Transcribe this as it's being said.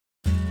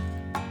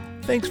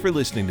Thanks for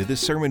listening to this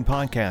sermon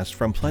podcast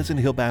from Pleasant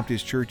Hill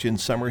Baptist Church in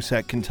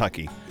Somerset,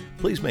 Kentucky.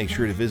 Please make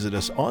sure to visit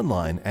us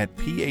online at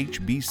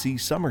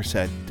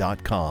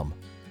phbcsomerset.com.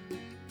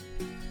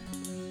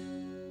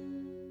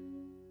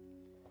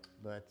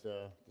 But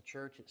the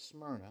church at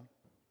Smyrna,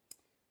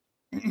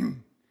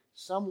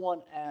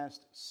 someone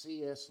asked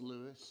C.S.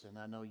 Lewis, and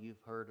I know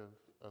you've heard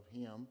of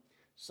him,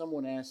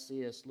 someone asked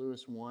C.S.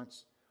 Lewis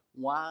once,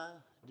 "Why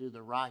do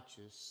the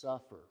righteous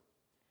suffer?"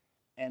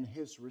 And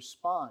his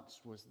response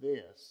was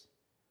this: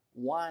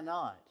 "Why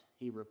not?"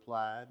 He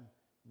replied,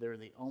 "They're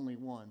the only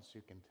ones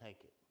who can take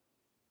it."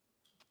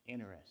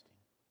 Interesting.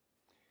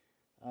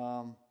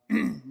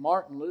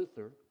 Martin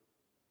Luther,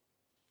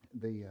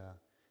 the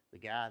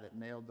guy that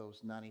nailed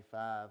those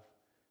 95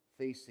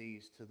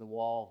 theses to the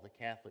wall of the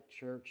Catholic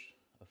Church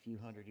a few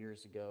hundred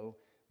years ago,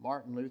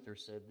 Martin Luther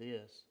said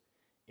this: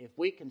 "If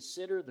we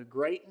consider the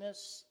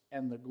greatness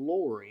and the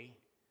glory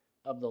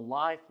of the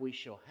life we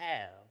shall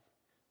have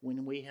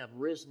when we have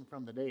risen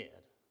from the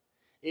dead,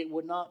 it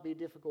would not be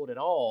difficult at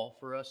all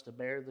for us to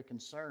bear the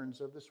concerns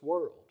of this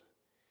world.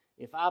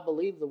 If I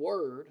believe the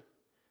word,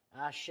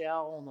 I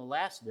shall on the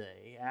last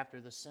day,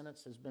 after the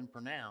sentence has been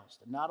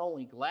pronounced, not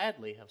only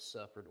gladly have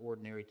suffered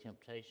ordinary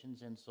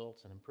temptations,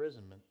 insults, and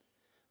imprisonment,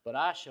 but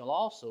I shall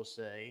also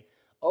say,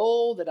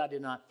 oh, that I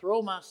did not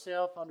throw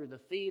myself under the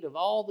feet of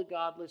all the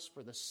godless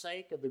for the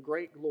sake of the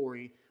great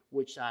glory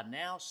which I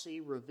now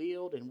see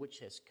revealed and which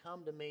has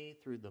come to me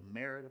through the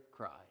merit of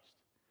Christ."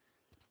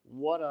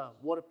 What a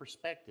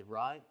perspective,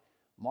 right?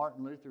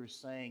 Martin Luther is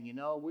saying,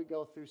 we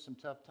go through some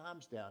tough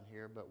times down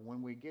here, but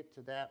when we get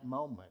to that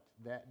moment,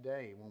 that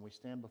day, when we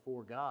stand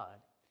before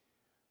God,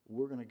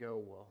 we're going to go,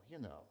 well,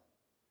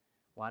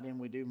 why didn't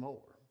we do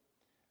more?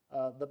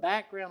 The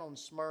background on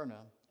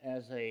Smyrna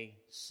as a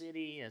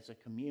city, as a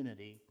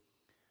community,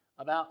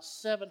 about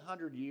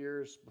 700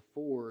 years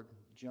before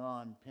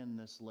John penned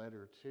this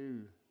letter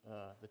to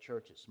the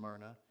church at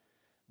Smyrna,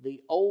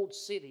 the old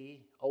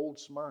city, old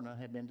Smyrna,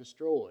 had been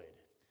destroyed.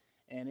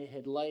 And it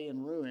had lay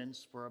in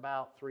ruins for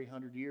about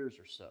 300 years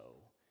or so.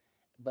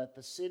 But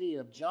the city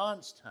of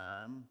John's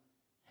time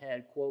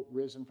had, quote,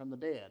 risen from the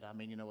dead. I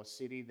mean, a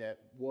city that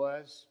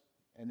was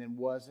and then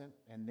wasn't,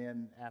 and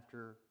then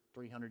after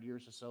 300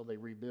 years or so they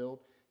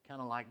rebuilt, kind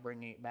of like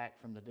bringing it back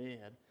from the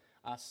dead.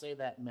 I say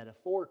that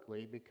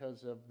metaphorically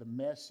because of the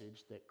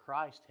message that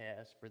Christ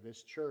has for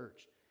this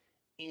church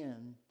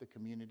in the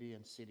community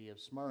and city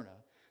of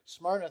Smyrna.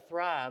 Smyrna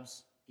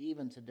thrives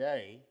even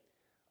today.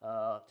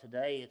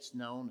 Today it's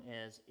known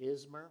as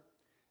Izmir.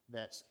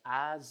 That's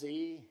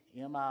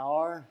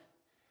I-Z-M-I-R.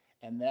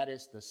 And that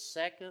is the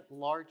second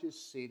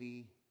largest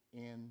city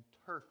in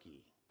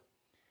Turkey.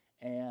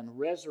 And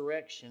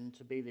resurrection,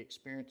 to be the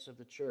experience of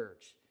the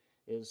church,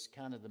 is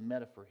kind of the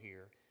metaphor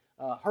here.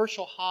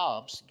 Herschel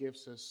Hobbs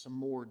gives us some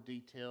more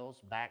details,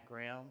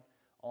 background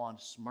on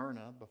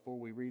Smyrna before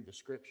we read the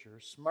scripture.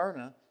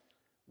 Smyrna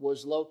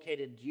was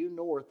located due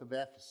north of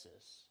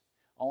Ephesus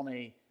on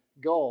a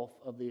Gulf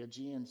of the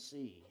Aegean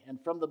Sea.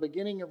 And from the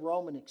beginning of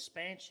Roman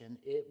expansion,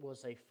 it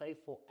was a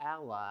faithful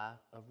ally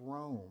of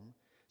Rome.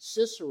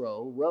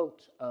 Cicero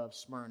wrote of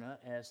Smyrna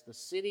as the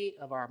city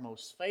of our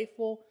most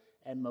faithful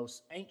and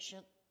most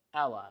ancient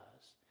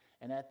allies.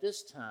 And at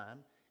this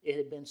time, it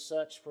had been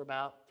such for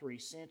about 3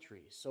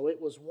 centuries. So it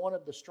was one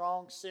of the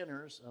strong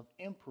centers of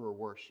emperor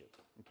worship.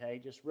 Okay,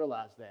 just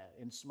realize that.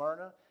 In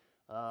Smyrna,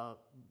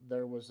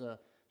 there was a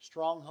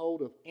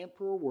stronghold of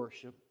emperor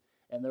worship,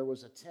 and there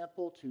was a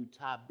temple to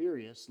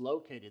Tiberius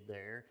located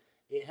there.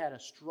 It had a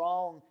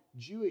strong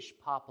Jewish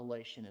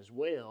population as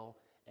well,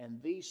 and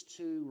these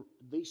two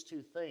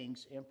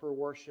things, emperor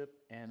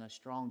worship and a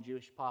strong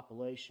Jewish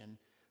population,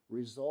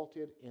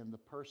 resulted in the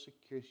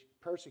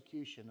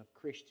persecution of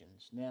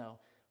Christians. Now,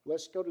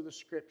 let's go to the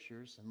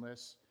scriptures and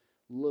let's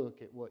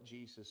look at what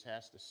Jesus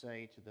has to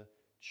say to the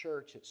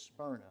church at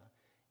Smyrna.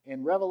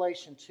 In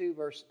Revelation 2,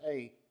 verse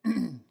 8,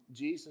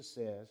 Jesus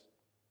says,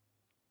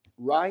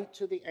 "Write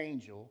to the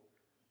angel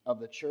of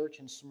the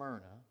church in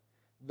Smyrna,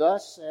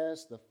 thus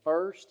says the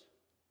first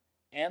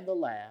and the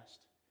last,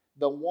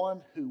 the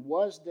one who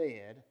was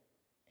dead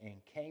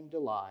and came to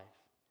life.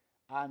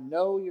 I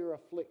know your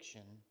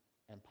affliction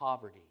and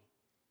poverty,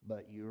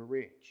 but you are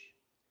rich.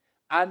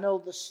 I know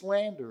the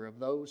slander of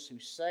those who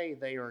say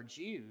they are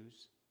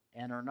Jews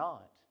and are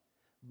not,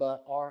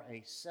 but are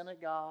a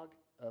synagogue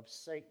of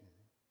Satan.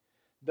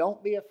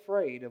 Don't be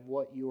afraid of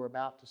what you are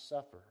about to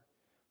suffer.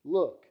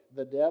 Look,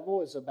 the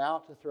devil is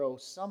about to throw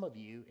some of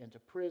you into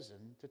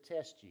prison to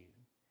test you,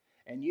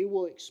 and you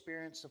will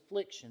experience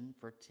affliction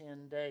for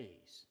 10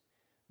 days.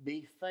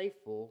 Be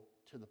faithful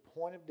to the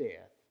point of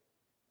death,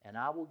 and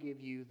I will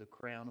give you the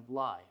crown of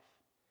life.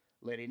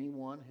 Let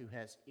anyone who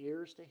has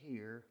ears to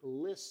hear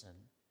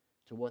listen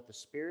to what the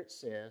Spirit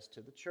says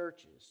to the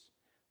churches.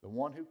 The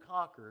one who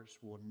conquers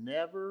will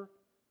never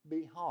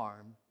be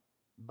harmed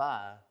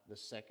by the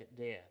second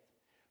death."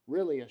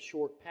 Really a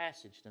short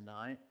passage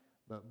tonight,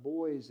 but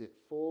boy, is it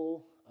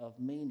full of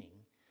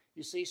meaning.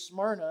 You see,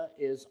 Smyrna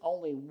is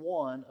only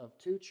one of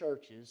 2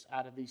 churches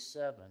out of these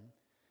 7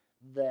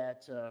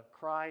 that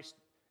Christ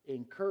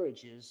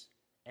encourages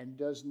and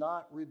does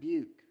not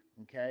rebuke.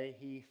 Okay,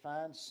 he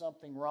finds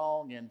something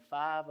wrong in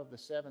 5 of the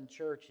 7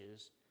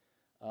 churches,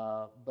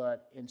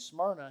 but in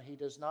Smyrna, he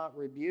does not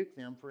rebuke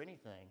them for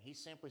anything. He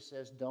simply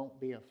says, don't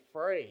be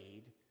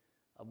afraid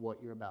of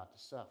what you're about to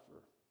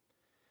suffer.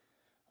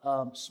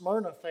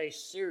 Smyrna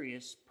faced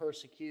serious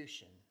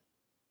persecution,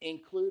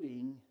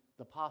 including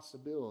the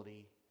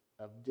possibility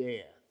of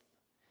death.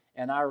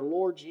 And our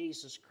Lord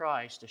Jesus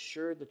Christ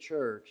assured the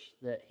church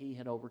that he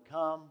had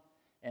overcome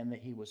and that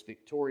he was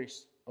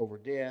victorious over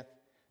death.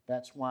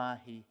 That's why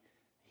he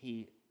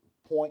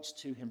points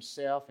to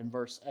himself in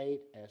verse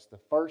 8 as the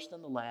first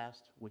and the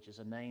last, which is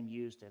a name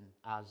used in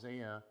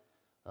Isaiah,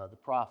 the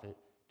prophet,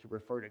 to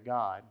refer to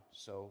God.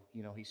 So,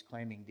 he's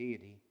claiming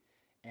deity.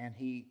 And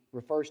he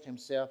refers to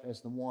himself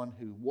as the one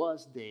who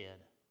was dead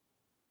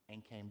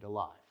and came to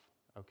life.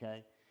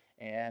 Okay?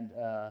 And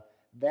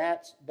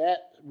that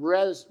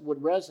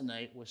would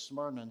resonate with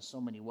Smyrna in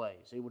so many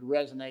ways. It would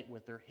resonate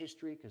with their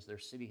history because their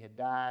city had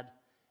died,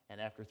 and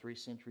after 3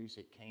 centuries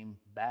it came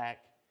back.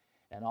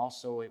 And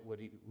also it would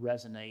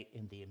resonate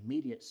in the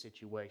immediate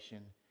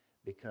situation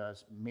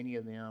because many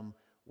of them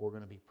were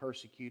going to be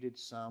persecuted.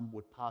 Some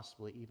would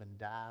possibly even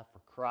die for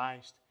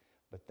Christ,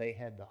 but they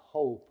had the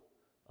hope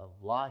of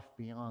life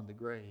beyond the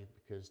grave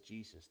because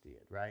Jesus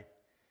did, right?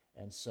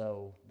 And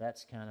so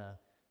that's kind of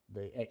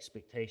the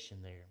expectation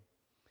there.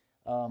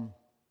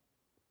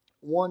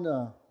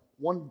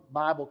 One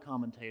Bible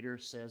commentator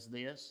says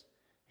this.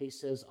 He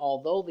says,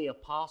 although the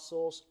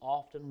apostles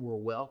often were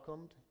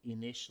welcomed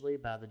initially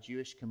by the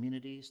Jewish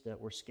communities that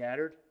were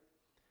scattered,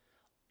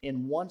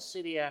 in one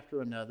city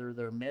after another,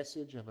 their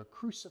message of a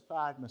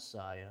crucified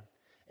Messiah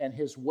and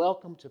his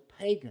welcome to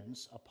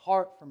pagans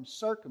apart from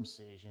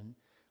circumcision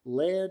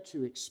led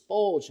to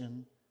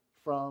expulsion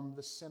from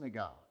the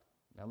synagogue.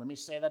 Now let me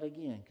say that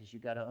again because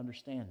you've got to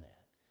understand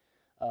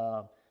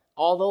that.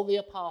 Although the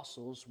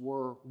apostles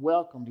were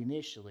welcomed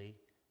initially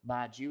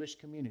by Jewish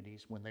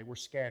communities when they were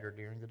scattered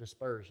during the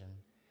dispersion,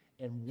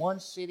 in one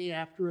city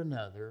after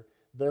another,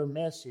 their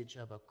message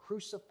of a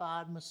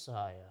crucified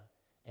Messiah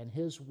and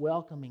his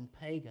welcoming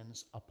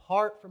pagans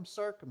apart from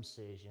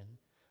circumcision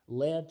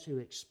led to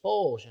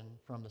expulsion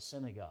from the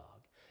synagogue.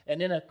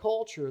 And in a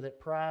culture that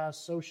prized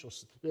social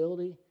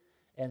stability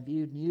and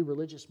viewed new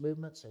religious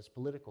movements as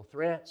political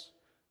threats,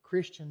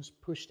 Christians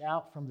pushed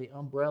out from the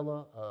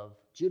umbrella of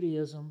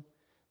Judaism,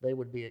 they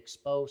would be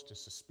exposed to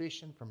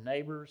suspicion from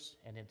neighbors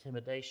and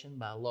intimidation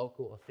by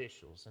local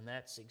officials. And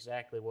that's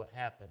exactly what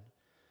happened.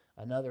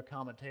 Another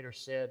commentator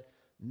said,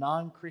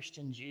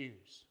 non-Christian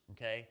Jews,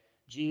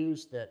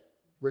 Jews that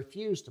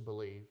refused to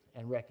believe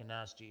and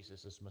recognize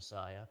Jesus as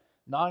Messiah,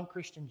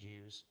 non-Christian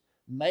Jews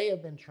may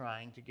have been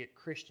trying to get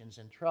Christians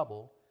in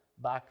trouble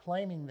by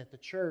claiming that the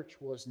church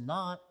was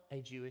not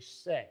a Jewish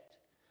sect,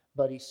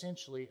 but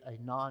essentially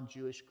a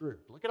non-Jewish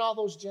group. Look at all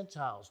those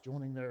Gentiles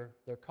joining their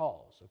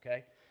cause,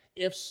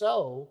 If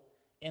so,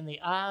 in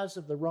the eyes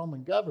of the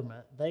Roman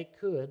government, they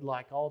could,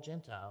 like all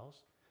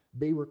Gentiles,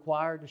 be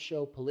required to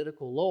show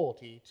political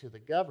loyalty to the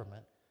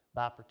government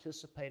by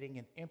participating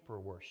in emperor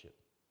worship.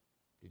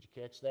 Did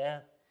you catch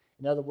that?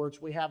 In other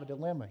words, we have a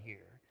dilemma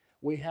here.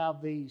 We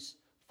have these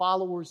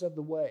followers of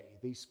the way,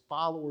 these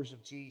followers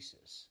of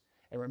Jesus.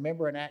 And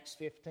remember in Acts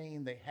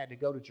 15, they had to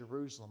go to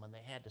Jerusalem and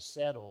they had to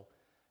settle,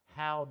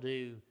 how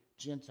do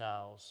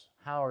Gentiles,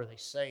 how are they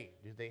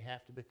saved? Do they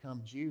have to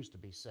become Jews to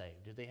be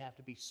saved? Do they have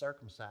to be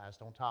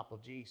circumcised on top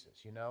of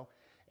Jesus,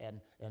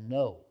 And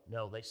no,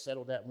 they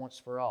settled that once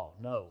for all.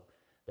 No,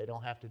 they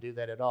don't have to do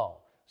that at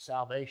all.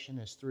 Salvation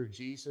is through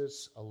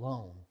Jesus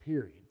alone,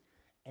 period.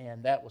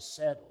 And that was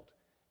settled.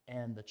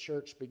 And the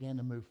church began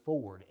to move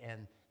forward,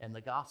 and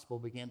the gospel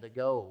began to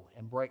go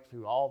and break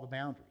through all the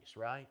boundaries,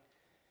 right?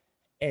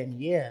 And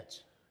yet,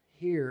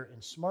 here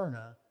in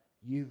Smyrna,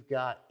 you've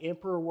got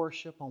emperor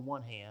worship on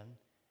one hand,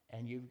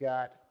 and you've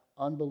got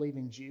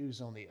unbelieving Jews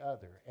on the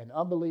other. And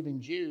unbelieving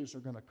Jews are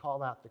going to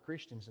call out the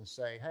Christians and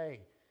say,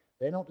 hey,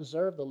 they don't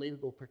deserve the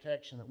legal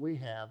protection that we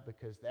have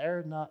because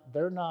they're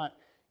not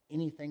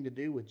anything to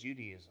do with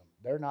Judaism.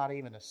 They're not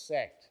even a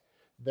sect.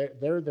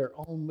 They're their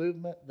own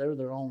movement. They're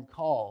their own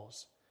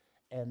cause.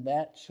 And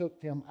that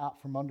took them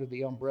out from under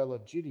the umbrella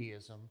of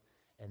Judaism,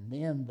 and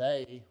then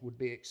they would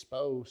be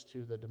exposed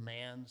to the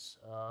demands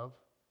of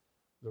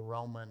the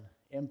Roman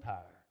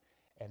Empire,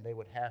 and they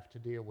would have to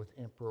deal with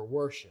emperor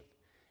worship.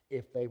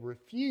 If they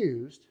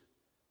refused,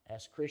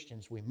 as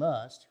Christians we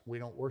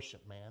don't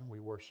worship man, we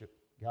worship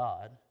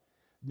God,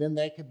 then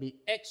they could be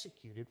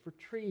executed for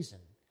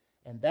treason.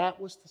 And that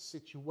was the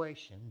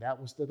situation, that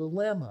was the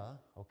dilemma,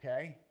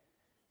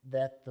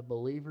 that the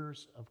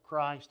believers of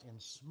Christ in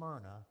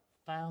Smyrna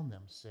found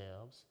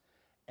themselves.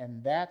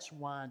 And that's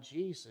why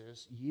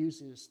Jesus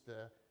uses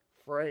the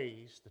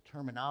phrase, the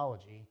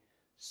terminology,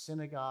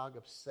 synagogue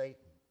of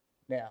Satan.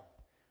 Now,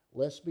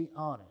 let's be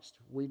honest.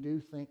 We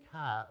do think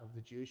high of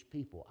the Jewish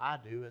people. I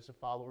do as a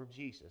follower of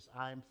Jesus.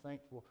 I am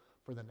thankful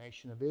for the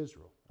nation of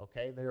Israel.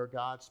 They are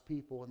God's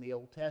people in the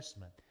Old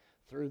Testament.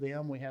 Through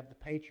them we have the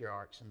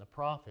patriarchs and the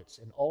prophets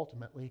and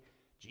ultimately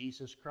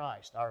Jesus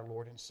Christ, our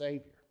Lord and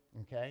Savior.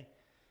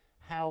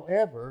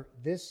 However,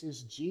 this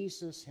is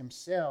Jesus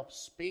himself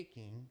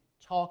speaking,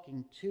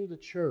 talking to the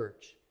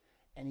church,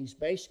 and he's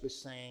basically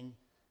saying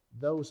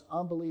those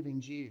unbelieving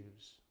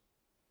Jews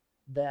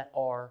that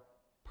are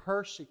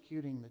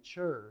persecuting the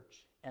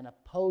church and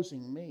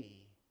opposing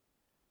me,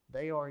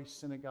 they are a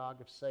synagogue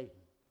of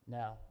Satan.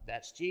 Now,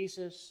 that's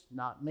Jesus,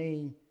 not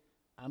me.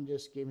 I'm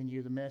just giving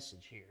you the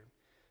message here.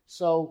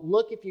 So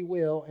look, if you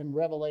will, in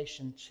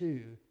Revelation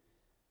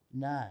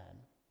 2:9.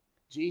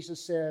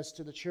 Jesus says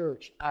to the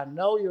church, I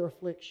know your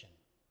affliction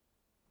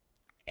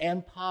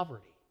and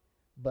poverty,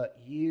 but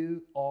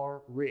you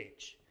are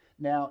rich.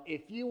 Now,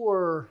 if you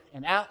were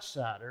an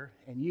outsider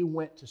and you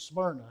went to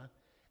Smyrna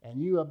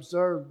and you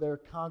observed their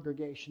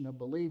congregation of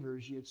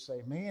believers, you'd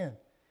say, man,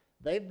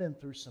 they've been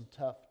through some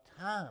tough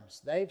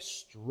times. They've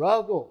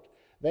struggled.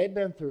 They've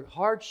been through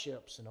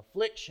hardships and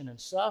affliction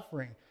and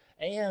suffering,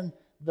 and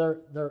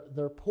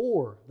they're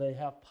poor. They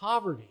have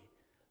poverty.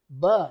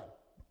 But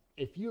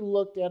if you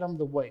looked at them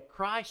the way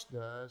Christ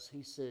does,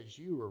 he says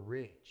you are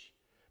rich,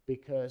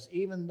 because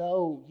even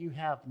though you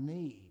have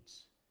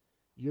needs,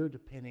 you're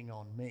depending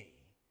on me,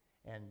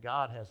 and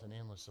God has an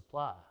endless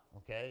supply.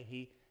 Okay,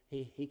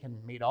 he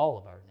can meet all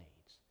of our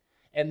needs.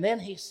 And then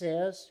he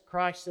says,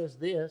 Christ says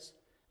this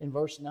in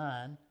verse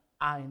 9,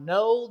 I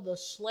know the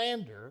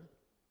slander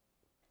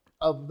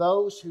of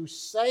those who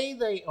say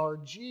they are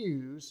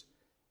Jews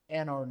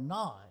and are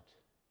not,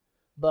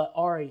 but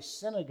are a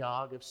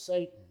synagogue of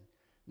Satan.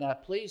 Now,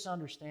 please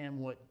understand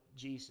what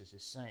Jesus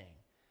is saying.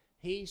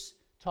 He's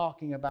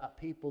talking about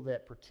people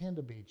that pretend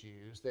to be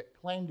Jews, that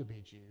claim to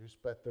be Jews,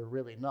 but they're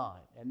really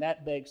not. And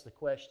that begs the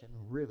question,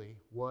 really,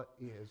 what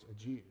is a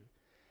Jew?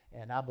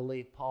 And I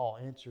believe Paul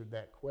answered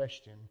that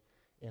question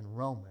in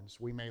Romans.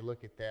 We may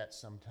look at that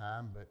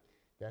sometime, but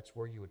that's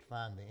where you would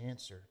find the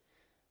answer.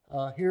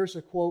 Here's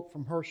a quote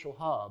from Herschel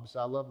Hobbs.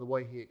 I love the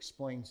way he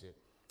explains it.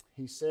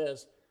 He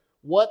says,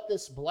 what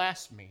this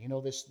blasphemy,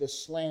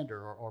 this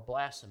slander or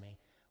blasphemy,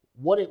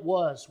 what it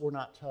was, we're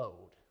not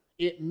told.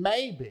 It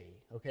may be,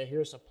 okay,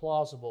 here's a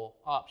plausible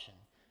option.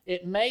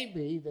 It may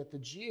be that the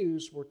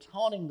Jews were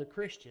taunting the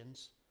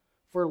Christians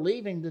for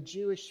leaving the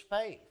Jewish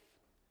faith.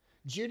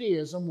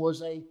 Judaism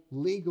was a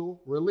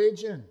legal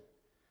religion.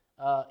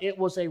 It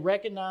was a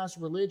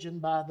recognized religion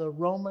by the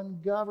Roman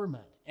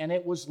government, and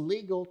it was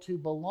legal to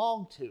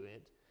belong to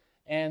it,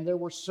 and there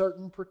were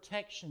certain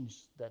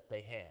protections that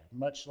they had.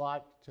 Much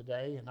like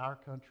today in our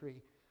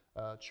country,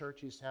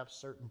 churches have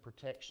certain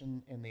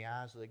protection in the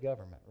eyes of the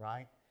government,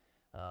 right?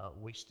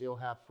 We still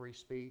have free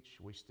speech.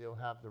 We still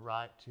have the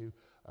right to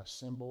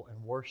assemble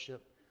and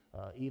worship.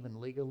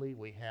 Even legally,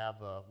 we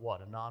have a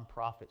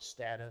nonprofit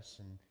status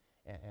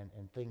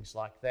and things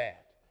like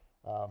that.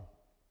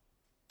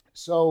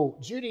 So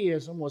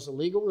Judaism was a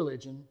legal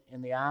religion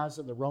in the eyes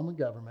of the Roman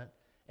government,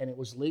 and it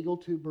was legal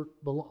to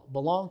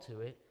belong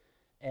to it.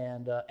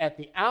 And at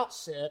the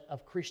outset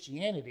of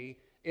Christianity,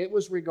 it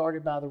was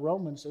regarded by the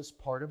Romans as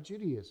part of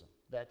Judaism.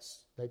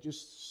 They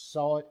just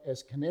saw it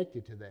as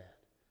connected to that.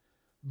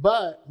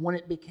 But when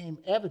it became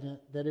evident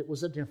that it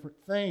was a different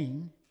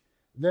thing,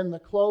 then the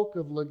cloak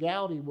of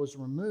legality was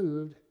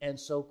removed, and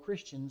so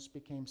Christians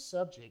became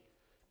subject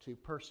to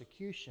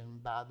persecution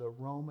by the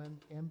Roman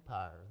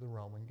Empire, the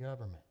Roman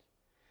government.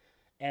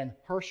 And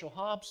Herschel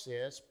Hobbs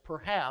says,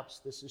 perhaps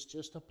this is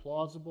just a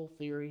plausible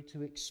theory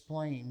to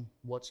explain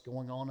what's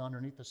going on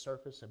underneath the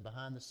surface and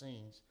behind the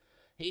scenes.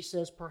 He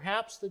says,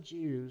 perhaps the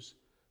Jews,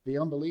 the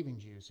unbelieving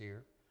Jews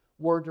here,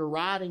 were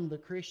deriding the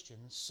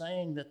Christians,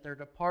 saying that their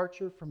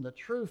departure from the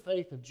true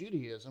faith of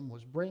Judaism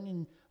was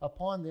bringing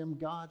upon them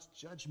God's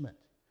judgment.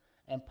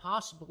 And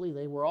possibly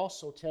they were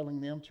also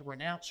telling them to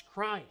renounce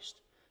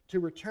Christ,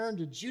 to return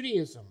to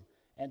Judaism,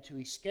 and to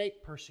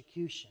escape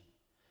persecution.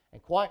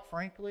 And quite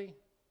frankly,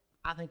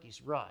 I think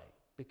he's right,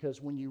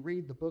 because when you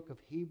read the book of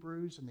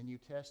Hebrews in the New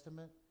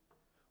Testament,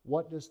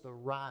 what does the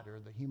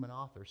writer, the human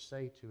author,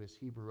 say to his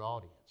Hebrew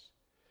audience?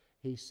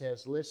 He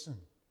says, listen,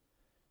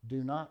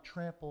 do not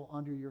trample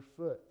under your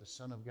foot the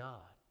Son of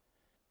God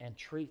and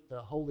treat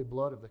the holy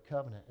blood of the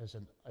covenant as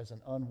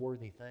an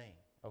unworthy thing,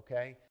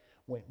 okay?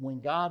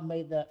 When God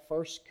made that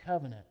first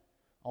covenant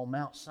on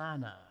Mount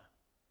Sinai,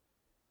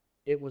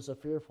 it was a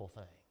fearful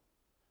thing.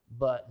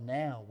 But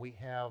now we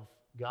have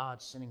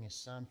God sending his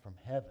Son from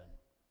heaven.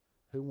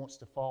 Who wants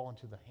to fall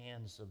into the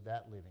hands of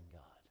that living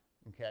God?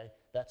 Okay,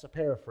 that's a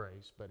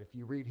paraphrase, but if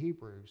you read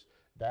Hebrews,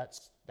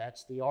 that's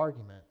the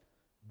argument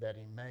that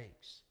he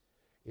makes,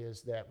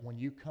 is that when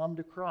you come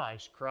to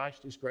Christ,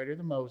 Christ is greater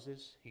than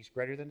Moses, he's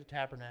greater than the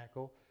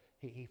tabernacle,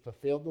 he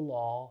fulfilled the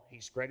law,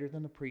 he's greater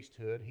than the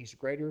priesthood, he's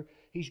greater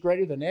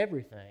than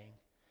everything,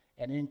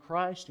 and in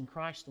Christ and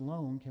Christ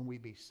alone can we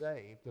be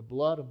saved. The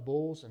blood of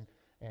bulls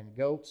and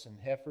goats and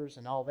heifers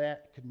and all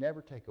that could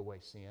never take away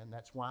sin.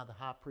 That's why the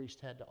high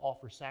priest had to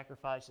offer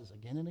sacrifices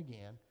again and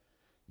again,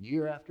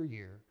 year after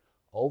year,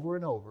 over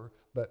and over.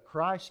 But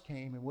Christ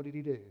came, and what did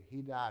he do?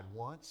 He died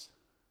once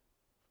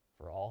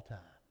for all time.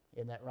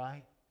 Isn't that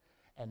right?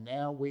 And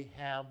now we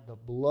have the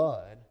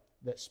blood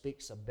that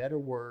speaks a better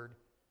word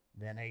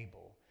than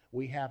Abel.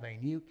 We have a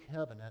new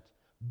covenant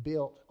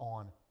built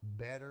on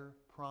better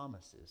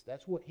promises.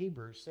 That's what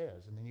Hebrews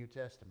says in the New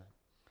Testament.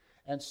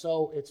 And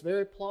so it's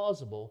very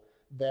plausible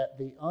that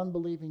the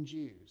unbelieving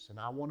Jews, and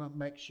I want to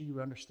make sure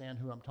you understand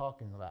who I'm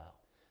talking about,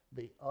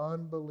 the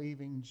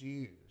unbelieving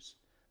Jews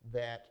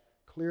that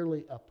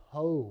clearly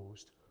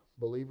opposed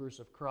believers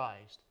of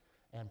Christ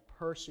and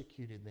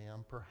persecuted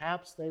them,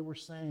 perhaps they were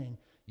saying,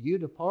 you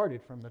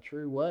departed from the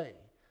true way.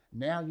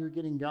 Now you're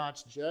getting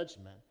God's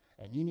judgment,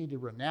 and you need to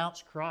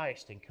renounce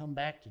Christ and come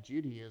back to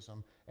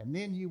Judaism, and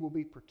then you will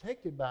be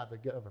protected by the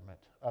government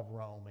of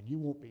Rome, and you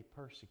won't be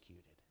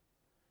persecuted.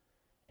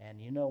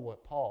 And you know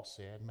what Paul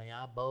said, may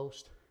I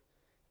boast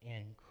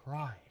in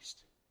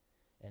Christ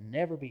and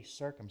never be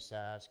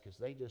circumcised, because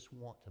they just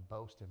want to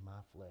boast in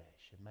my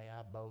flesh. And may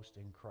I boast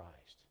in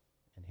Christ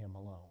and Him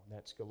alone.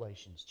 That's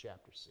Galatians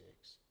chapter 6.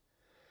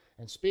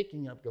 And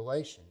speaking of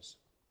Galatians,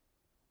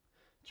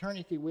 turn,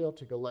 if you will,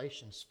 to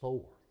Galatians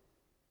 4.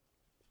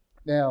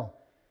 Now,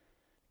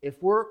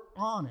 if we're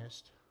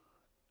honest,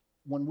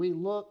 when we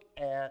look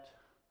at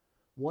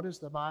what does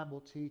the Bible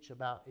teach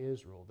about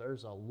Israel,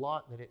 there's a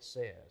lot that it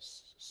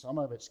says. Some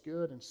of it's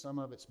good and some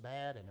of it's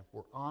bad, and if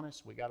we're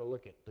honest, we got to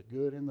look at the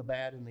good and the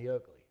bad and the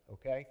ugly,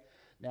 okay?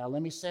 Now,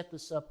 let me set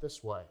this up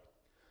this way.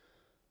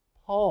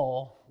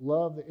 Paul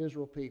loved the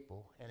Israel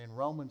people, and in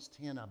Romans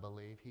 10, I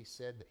believe, he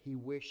said that he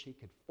wished he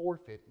could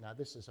forfeit, now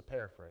this is a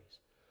paraphrase,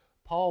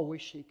 Paul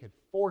wished he could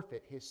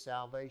forfeit his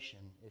salvation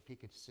if he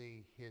could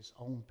see his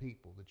own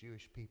people, the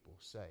Jewish people,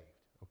 saved,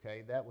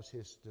 okay? That was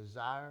his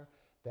desire,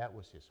 that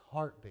was his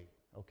heartbeat,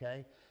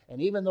 okay?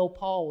 And even though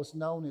Paul was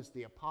known as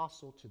the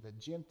apostle to the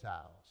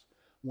Gentiles,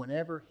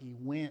 whenever he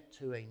went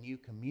to a new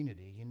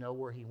community, you know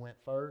where he went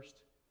first?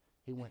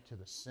 He went to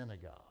the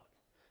synagogue.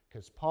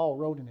 Because Paul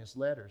wrote in his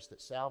letters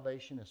that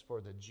salvation is for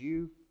the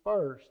Jew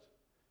first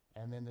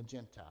and then the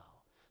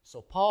Gentile. So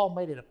Paul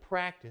made it a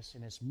practice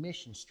in his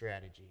mission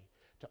strategy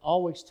to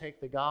always take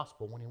the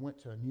gospel when he went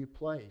to a new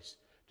place,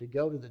 to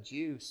go to the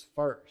Jews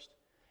first.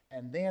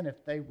 And then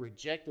if they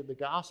rejected the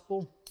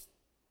gospel,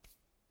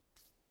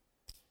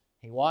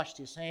 he washed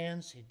his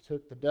hands, he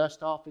took the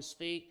dust off his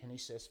feet, and he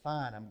says,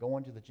 fine, I'm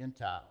going to the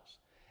Gentiles.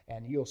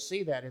 And you'll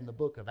see that in the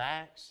book of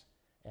Acts,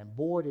 and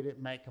boy, did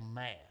it make them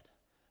mad.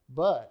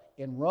 But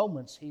in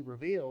Romans, he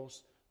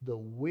reveals the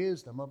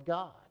wisdom of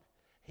God.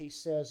 He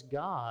says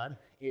God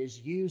is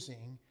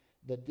using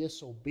the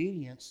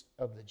disobedience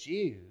of the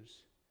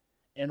Jews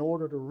in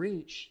order to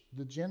reach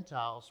the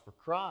Gentiles for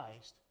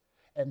Christ.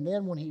 And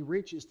then when he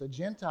reaches the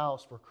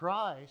Gentiles for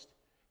Christ,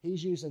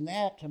 he's using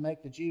that to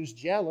make the Jews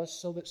jealous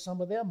so that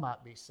some of them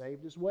might be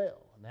saved as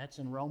well. And that's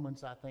in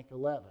Romans, I think,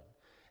 11.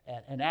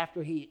 And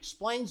after he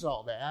explains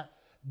all that,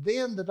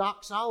 then the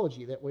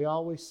doxology that we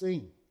always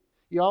sing.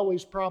 You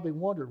always probably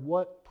wondered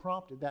what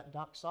prompted that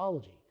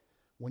doxology.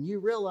 When you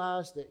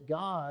realize that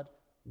God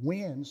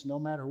wins no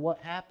matter what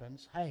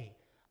happens, hey,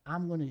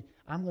 I'm going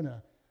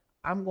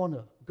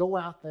to go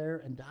out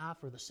there and die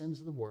for the sins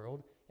of the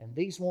world, and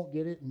these won't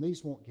get it and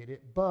these won't get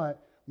it,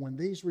 but when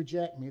these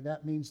reject me,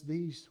 that means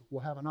these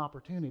will have an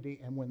opportunity,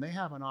 and when they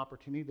have an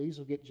opportunity, these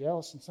will get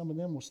jealous, and some of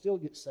them will still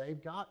get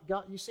saved. God,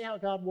 you see how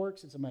God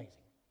works? It's amazing.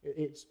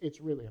 It's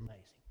really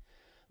amazing.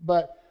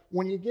 But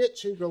when you get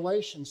to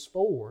Galatians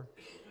 4,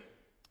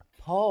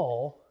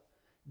 Paul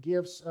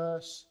gives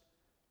us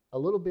a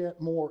little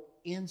bit more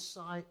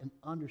insight and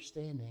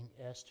understanding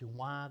as to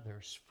why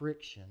there's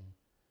friction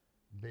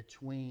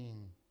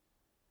between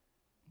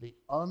the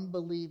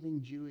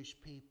unbelieving Jewish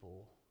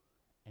people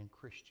and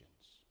Christians.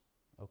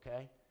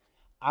 Okay?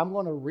 I'm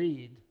going to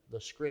read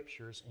the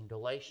scriptures in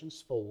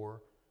Galatians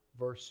 4,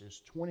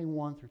 verses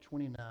 21 through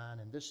 29,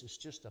 and this is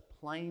just a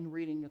plain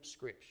reading of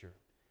Scripture.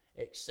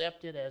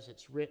 Accept it as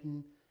it's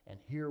written and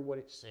hear what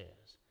it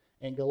says.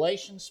 In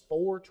Galatians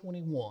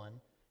 4:21,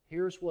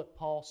 here's what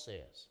Paul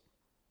says.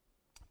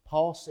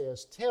 Paul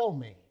says, tell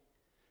me,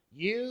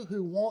 you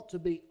who want to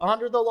be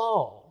under the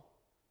law,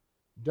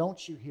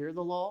 don't you hear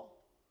the law?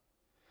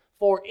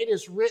 For it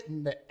is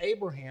written that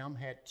Abraham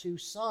had two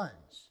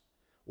sons,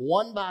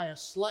 one by a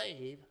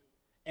slave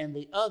and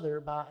the other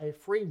by a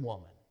free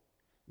woman.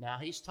 Now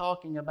he's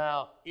talking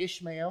about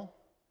Ishmael,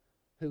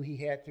 who he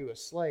had through a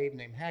slave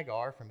named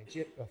Hagar from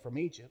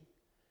Egypt.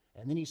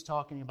 And then he's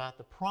talking about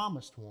the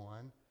promised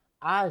one,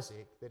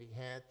 Isaac, that he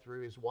had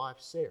through his wife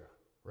Sarah,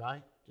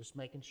 right? Just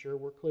making sure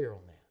we're clear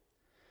on that.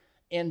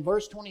 In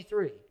verse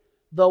 23,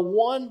 the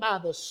one by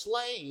the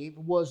slave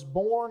was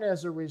born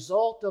as a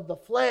result of the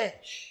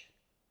flesh,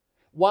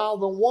 while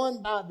the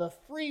one by the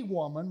free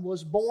woman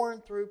was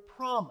born through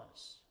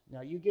promise.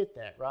 Now you get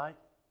that, right?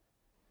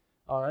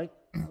 All right,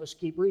 let's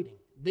keep reading.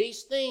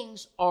 These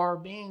things are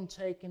being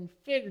taken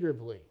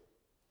figuratively,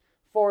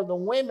 for the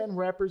women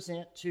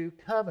represent two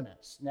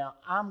covenants. Now,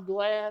 I'm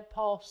glad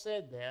Paul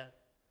said that,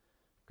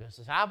 because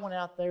as I went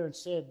out there and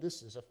said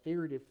this is a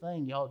figurative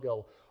thing, y'all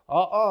go,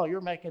 you're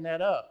making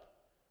that up.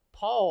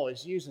 Paul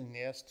is using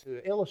this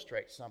to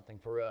illustrate something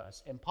for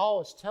us, and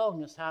Paul is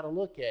telling us how to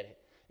look at it.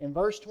 In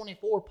verse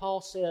 24, Paul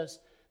says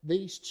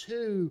these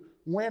two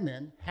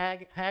women,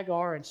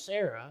 Hagar and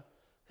Sarah,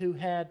 who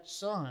had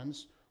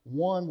sons,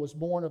 one was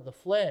born of the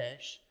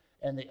flesh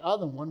and the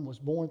other one was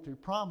born through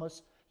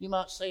promise. You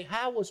might say,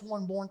 how was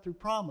one born through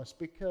promise?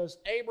 Because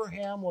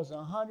Abraham was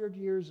 100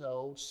 years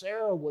old,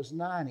 Sarah was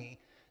 90.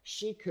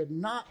 She could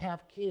not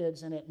have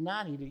kids, and at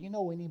 90, do you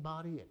know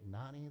anybody at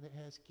 90 that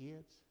has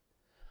kids?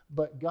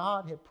 But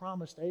God had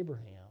promised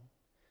Abraham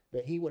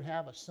that he would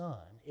have a son.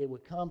 It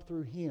would come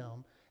through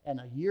him. And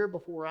a year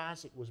before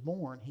Isaac was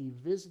born, he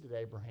visited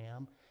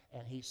Abraham,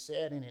 and he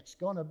said, and it's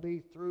going to be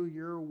through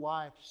your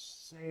wife,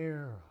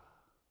 Sarah.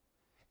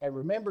 And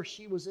remember,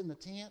 she was in the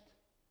tent,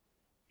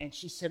 and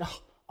she said,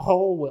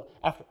 oh, well,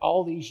 after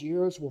all these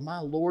years, will my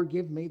Lord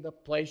give me the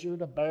pleasure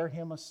to bear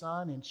him a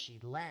son? And she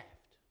laughed,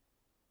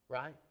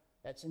 right?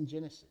 That's in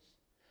Genesis.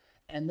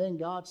 And then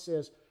God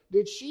says,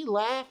 did she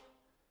laugh?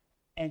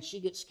 And she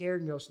gets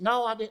scared and goes,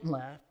 no, I didn't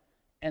laugh.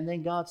 And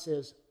then God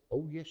says,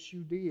 oh, yes,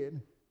 you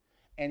did.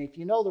 And if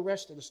you know the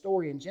rest of the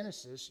story in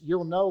Genesis,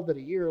 you'll know that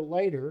a year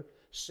later,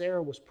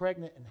 Sarah was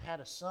pregnant and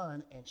had a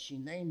son, and she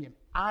named him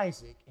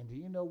Isaac. And do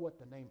you know what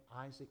the name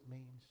Isaac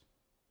means?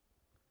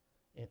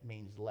 It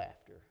means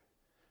laughter.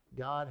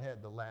 God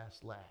had the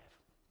last laugh.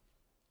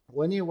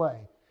 Well,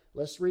 anyway,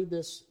 let's read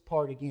this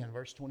part again,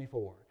 verse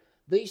 24.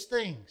 These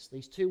things,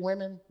 these two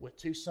women with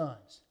two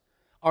sons,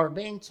 are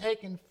being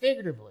taken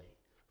figuratively,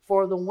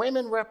 for the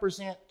women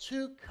represent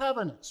two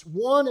covenants.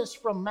 One is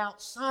from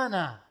Mount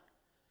Sinai,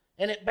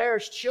 and it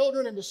bears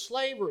children into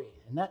slavery,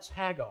 and that's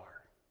Hagar.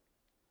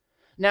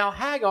 Now,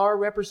 Hagar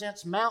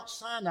represents Mount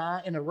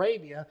Sinai in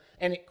Arabia,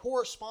 and it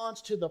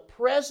corresponds to the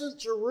present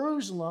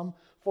Jerusalem,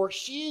 for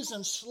she is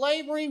in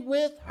slavery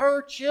with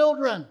her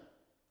children.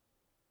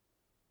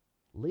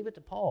 Leave it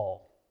to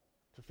Paul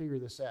to figure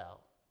this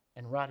out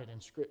and write it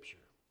in Scripture.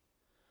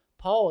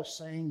 Paul is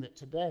saying that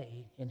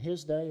today, in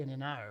his day and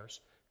in ours,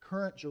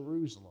 current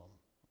Jerusalem,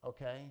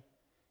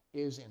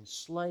 is in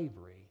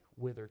slavery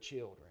with her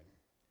children.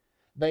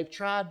 They've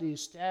tried to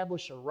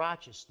establish a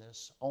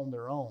righteousness on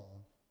their own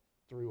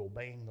through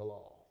obeying the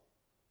law,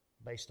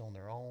 based on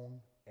their own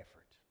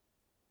effort.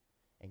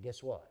 And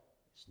guess what?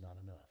 It's not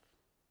enough.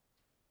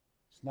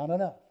 It's not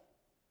enough.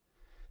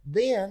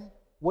 Then,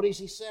 what does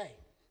he say?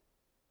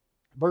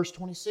 Verse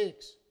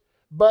 26.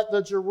 But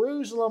the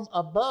Jerusalem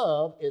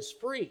above is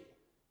free,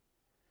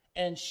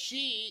 and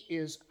she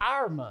is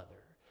our mother.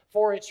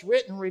 For it's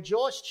written,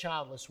 rejoice,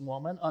 childless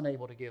woman,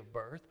 unable to give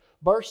birth.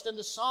 Burst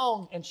into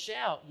song and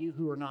shout, you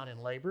who are not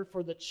in labor,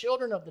 for the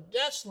children of the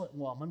desolate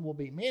woman will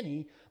be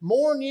many,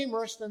 more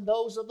numerous than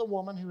those of the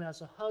woman who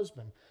has a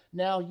husband.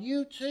 Now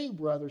you too,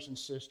 brothers and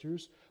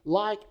sisters,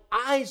 like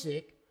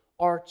Isaac,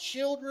 are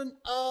children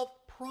of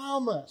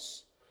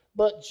promise.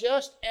 But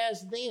just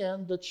as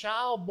then the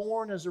child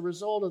born as a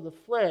result of the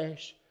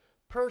flesh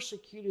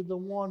persecuted the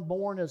one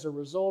born as a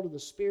result of the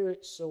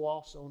Spirit, so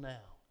also now.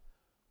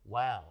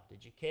 Wow,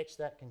 did you catch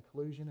that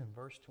conclusion in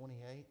verse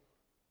 28?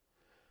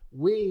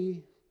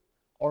 We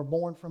are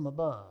born from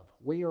above.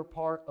 We are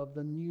part of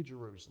the new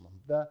Jerusalem,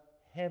 the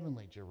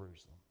heavenly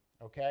Jerusalem,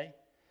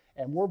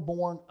 And we're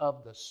born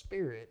of the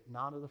Spirit,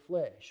 not of the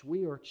flesh.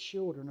 We are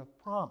children of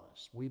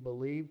promise. We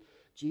believe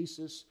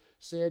Jesus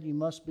said you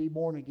must be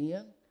born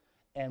again,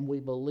 and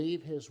we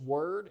believe His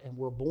word, and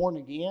we're born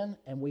again,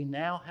 and we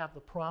now have the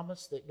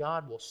promise that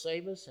God will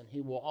save us, and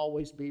He will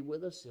always be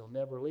with us. He'll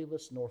never leave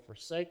us nor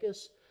forsake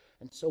us.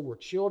 And so we're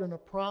children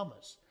of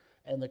promise.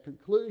 And the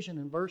conclusion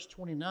in verse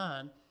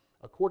 29,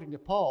 according to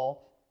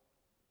Paul,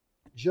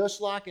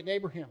 just like in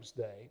Abraham's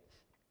day,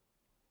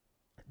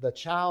 the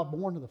child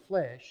born of the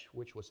flesh,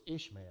 which was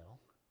Ishmael,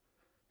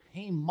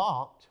 he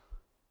mocked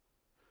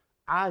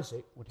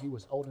Isaac when he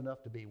was old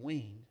enough to be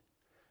weaned.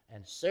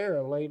 And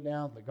Sarah laid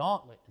down the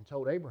gauntlet and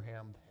told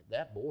Abraham,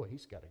 that boy,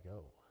 he's got to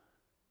go.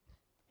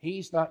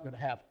 He's not going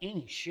to have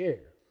any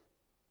share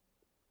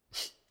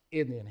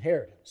in the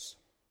inheritance.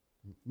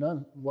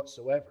 None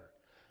whatsoever.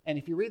 And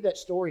if you read that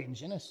story in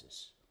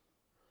Genesis,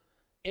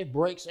 it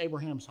breaks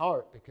Abraham's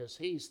heart because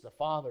he's the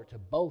father to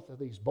both of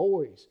these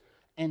boys.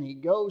 And he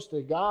goes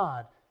to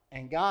God,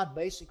 and God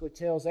basically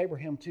tells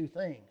Abraham two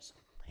things.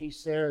 He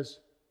says,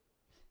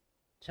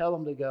 tell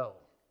him to go.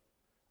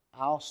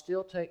 I'll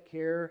still take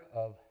care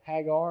of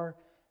Hagar,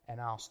 and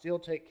I'll still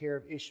take care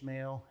of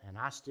Ishmael, and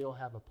I still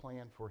have a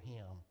plan for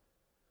him.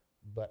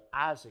 But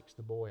Isaac's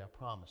the boy I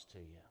promised to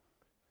you.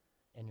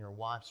 And your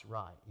wife's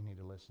right. You need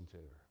to listen to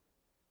her.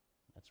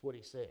 That's what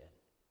he said.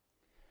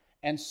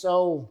 And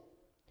so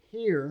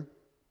here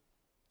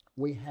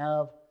we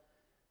have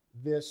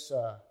this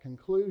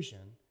conclusion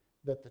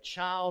that the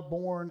child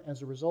born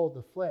as a result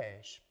of the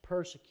flesh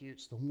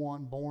persecutes the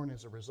one born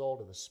as a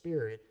result of the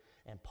Spirit.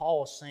 And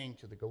Paul is saying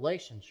to the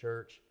Galatian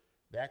church,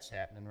 that's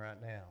happening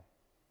right now.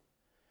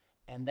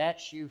 And that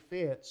shoe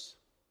fits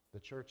the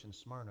church in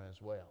Smyrna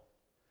as well.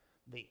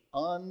 The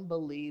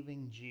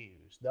unbelieving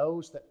Jews,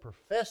 those that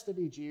profess to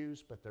be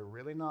Jews, but they're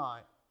really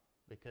not,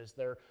 because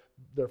they're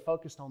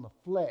focused on the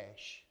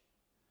flesh,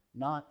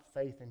 not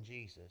faith in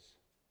Jesus.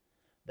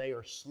 They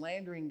are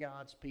slandering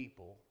God's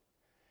people,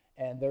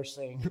 and they're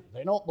saying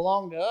they don't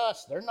belong to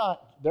us. They're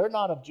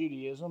not of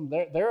Judaism.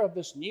 They're of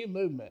this new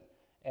movement,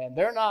 and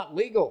they're not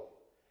legal.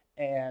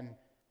 And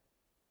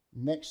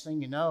next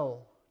thing you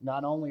know,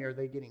 not only are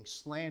they getting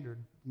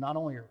slandered not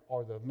only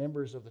are the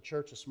members of the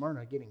church of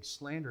Smyrna getting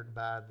slandered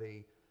by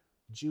the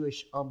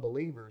Jewish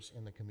unbelievers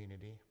in the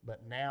community,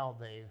 but now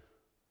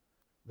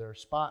they're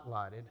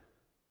spotlighted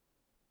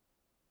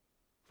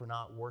for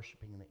not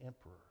worshiping the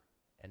emperor.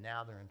 And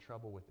now they're in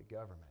trouble with the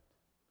government,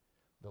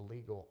 the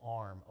legal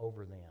arm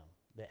over them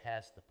that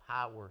has the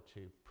power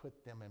to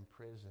put them in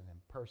prison and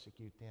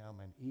persecute them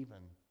and even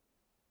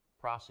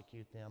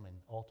prosecute them and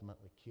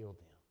ultimately kill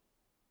them.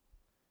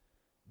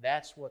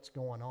 That's what's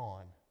going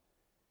on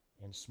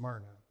in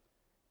Smyrna.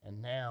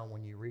 And now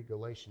when you read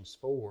Galatians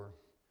 4,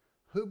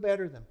 who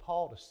better than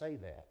Paul to say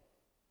that?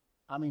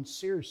 I mean,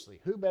 seriously,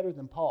 who better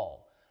than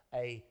Paul?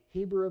 A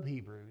Hebrew of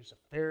Hebrews,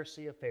 a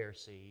Pharisee of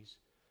Pharisees,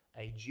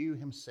 a Jew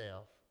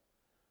himself,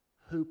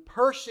 who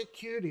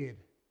persecuted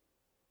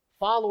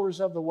followers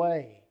of the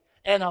way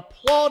and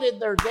applauded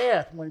their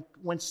death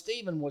when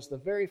Stephen was the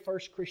very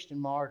first Christian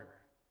martyr.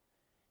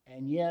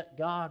 And yet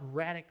God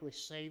radically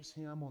saves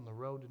him on the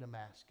road to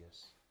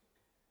Damascus.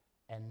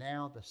 And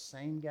now the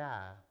same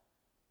guy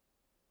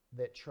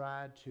that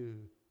tried to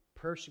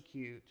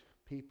persecute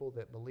people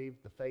that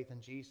believed the faith in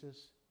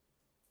Jesus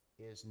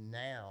is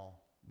now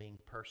being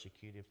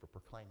persecuted for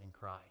proclaiming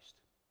Christ.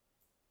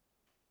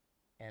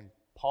 And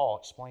Paul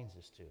explains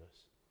this to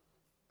us.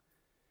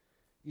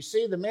 You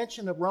see, the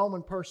mention of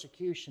Roman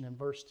persecution in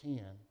verse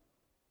 10,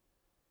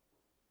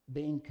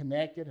 being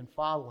connected and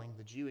following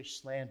the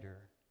Jewish slander,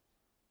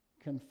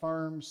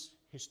 confirms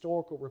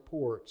historical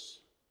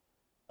reports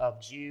of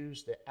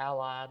Jews that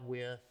allied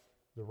with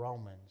the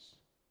Romans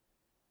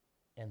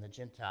and the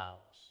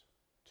Gentiles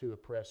to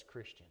oppress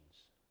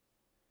Christians.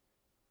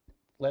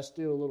 Let's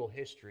do a little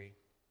history.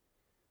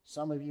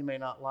 Some of you may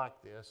not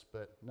like this,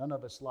 but none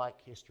of us like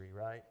history,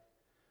 right?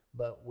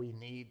 But we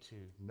need to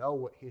know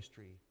what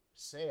history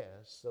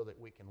says so that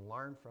we can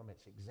learn from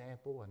its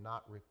example and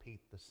not repeat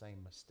the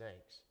same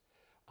mistakes.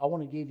 I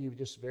want to give you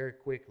just very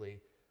quickly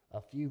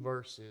a few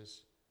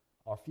verses,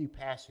 or a few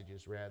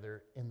passages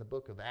rather, in the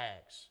book of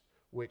Acts,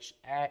 which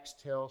Acts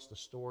tells the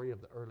story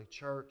of the early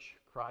church.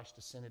 Christ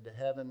ascended to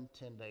heaven.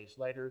 10 days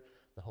later,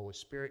 the Holy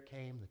Spirit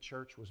came. The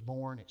church was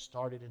born. It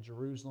started in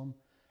Jerusalem.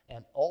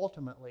 And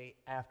ultimately,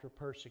 after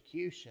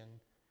persecution,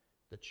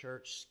 the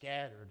church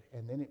scattered,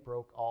 and then it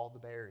broke all the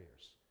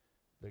barriers.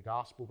 The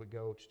gospel would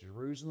go to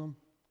Jerusalem,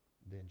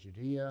 then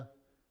Judea,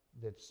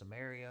 then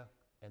Samaria,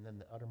 and then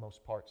the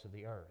uttermost parts of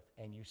the earth.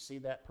 And you see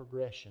that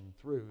progression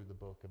through the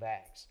book of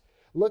Acts.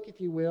 Look,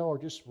 if you will, or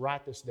just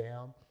write this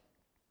down.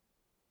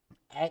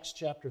 Acts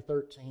chapter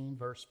 13,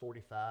 verse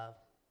 45.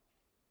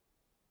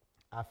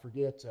 I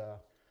forget,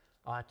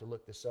 I'll have to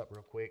look this up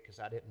real quick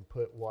because I didn't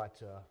put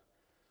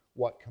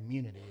what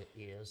community it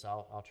is.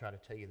 I'll try to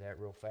tell you that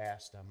real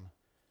fast. I'm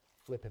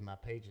flipping my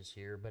pages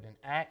here. But in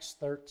Acts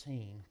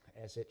 13,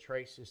 as it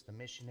traces the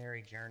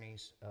missionary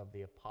journeys of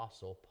the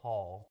Apostle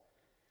Paul,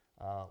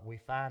 we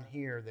find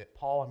here that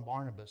Paul and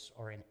Barnabas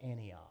are in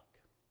Antioch.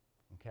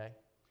 Okay?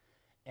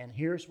 And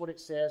here's what it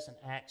says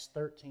in Acts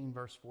 13,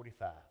 verse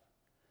 45.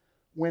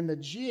 When the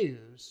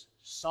Jews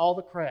saw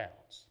the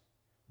crowds,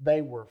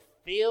 they were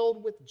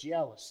filled with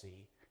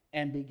jealousy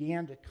and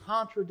began to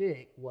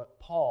contradict what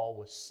Paul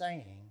was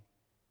saying,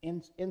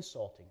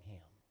 insulting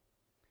him.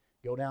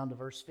 Go down to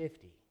verse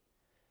 50.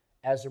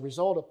 As a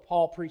result of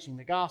Paul preaching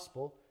the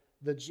gospel,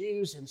 the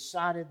Jews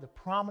incited the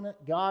prominent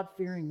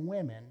God-fearing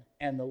women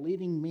and the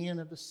leading men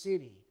of the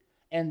city,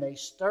 and they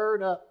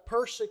stirred up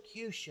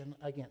persecution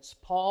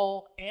against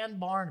Paul and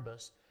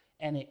Barnabas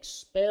and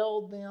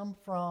expelled them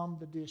from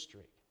the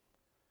district.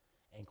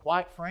 And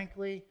quite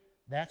frankly,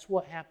 that's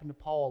what happened to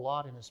Paul a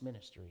lot in his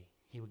ministry.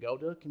 He would go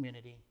to a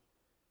community.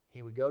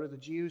 He would go to the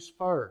Jews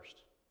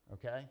first,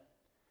 okay?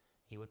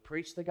 He would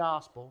preach the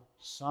gospel.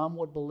 Some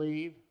would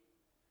believe,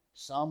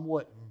 some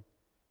wouldn't.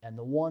 And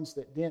the ones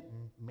that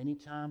didn't, many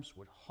times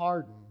would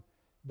harden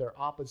their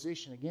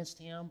opposition against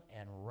him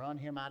and run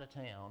him out of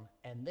town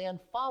and then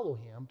follow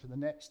him to the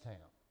next town.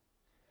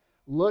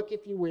 Look,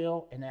 if you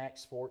will, in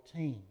Acts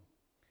 14.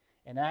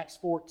 In Acts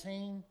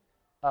 14,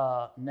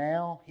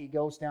 now he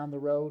goes down the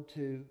road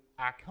to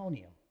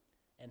Iconium.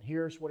 And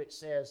here's what it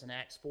says in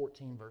Acts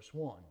 14, verse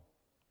 1.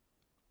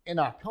 In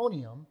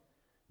Iconium,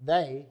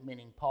 they,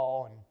 meaning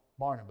Paul and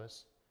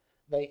Barnabas,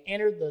 they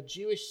entered the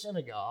Jewish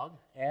synagogue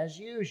as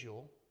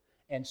usual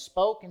and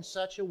spoke in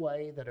such a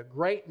way that a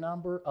great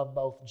number of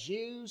both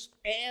Jews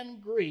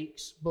and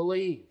Greeks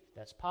believed.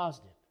 That's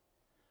positive.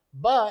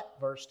 But,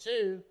 verse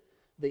 2,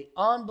 the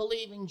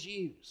unbelieving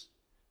Jews.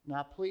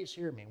 Now, please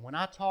hear me. When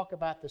I talk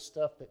about the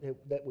stuff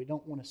that we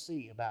don't want to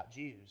see about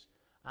Jews,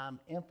 I'm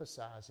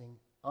emphasizing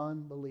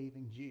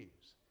unbelieving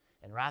Jews.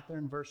 And right there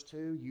in verse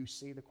 2, you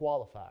see the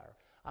qualifier.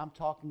 I'm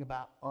talking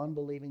about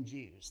unbelieving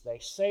Jews. They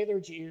say they're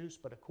Jews,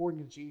 but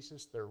according to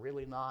Jesus, they're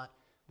really not.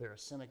 They're a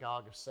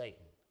synagogue of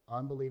Satan.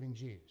 Unbelieving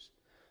Jews.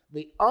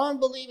 The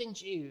unbelieving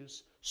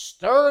Jews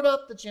stirred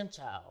up the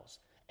Gentiles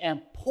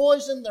and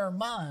poisoned their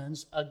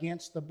minds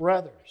against the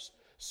brothers.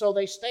 So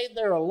they stayed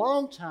there a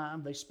long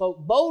time. They spoke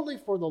boldly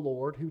for the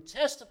Lord, who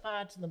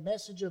testified to the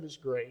message of his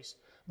grace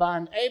by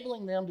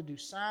enabling them to do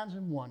signs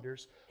and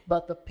wonders.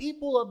 But the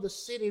people of the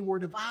city were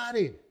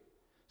divided.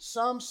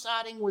 some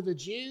siding with the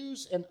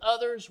Jews and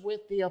others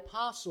with the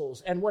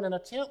apostles. And when an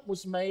attempt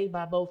was made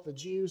by both the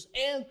Jews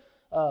and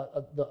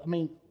let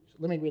me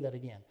read that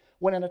again.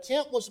 When an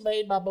attempt was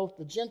made by both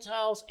the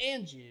Gentiles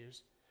and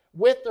Jews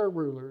with their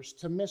rulers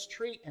to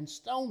mistreat and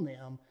stone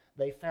them,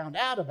 they found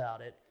out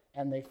about it,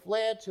 and they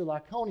fled to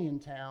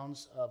Lycaonian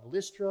towns of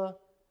Lystra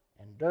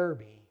and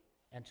Derbe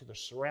and to the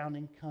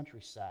surrounding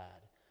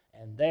countryside.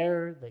 And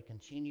there they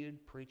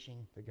continued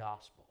preaching the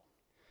gospel.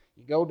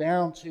 You go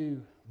down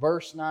to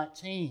verse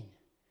 19.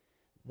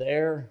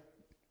 There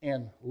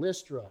in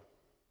Lystra,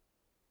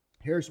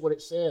 here's what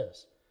it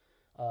says.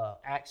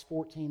 Acts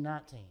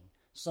 14:19.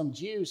 Some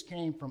Jews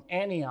came from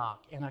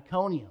Antioch and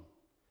Iconium,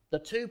 the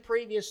two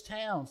previous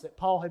towns that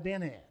Paul had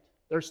been at.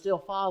 They're still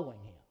following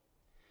him.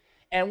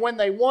 And when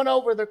they won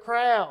over the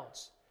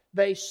crowds,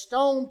 they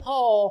stoned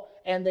Paul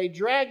and they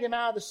dragged him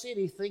out of the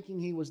city thinking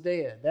he was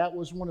dead. That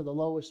was one of the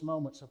lowest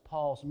moments of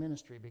Paul's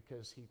ministry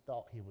because he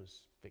thought he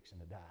was fixing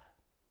to die.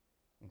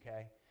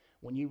 Okay?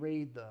 When you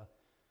read the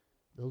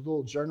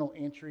little journal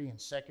entry in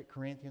 2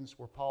 Corinthians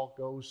where Paul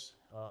goes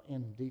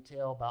in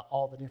detail about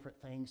all the different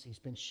things. He's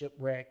been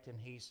shipwrecked and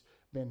he's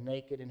been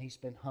naked and he's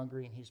been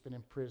hungry and he's been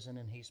in prison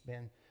and he's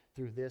been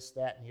through this,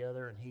 that, and the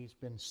other, and he's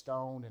been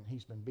stoned and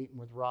he's been beaten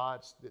with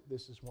rods.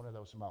 This is one of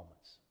those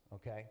moments,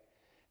 okay?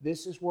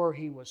 This is where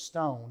he was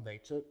stoned. They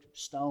took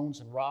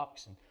stones and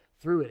rocks and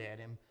threw it at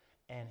him,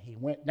 and he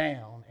went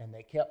down, and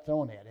they kept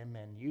throwing at him,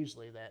 and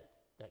usually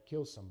that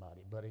kills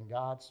somebody. But in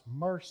God's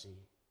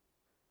mercy,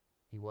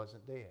 he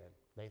wasn't dead.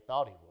 They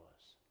thought he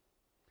was.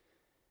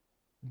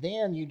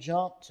 Then you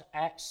jump to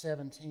Acts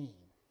 17.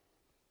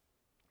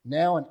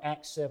 Now in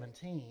Acts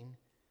 17,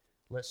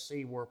 let's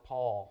see where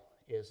Paul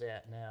is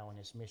at now in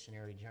his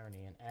missionary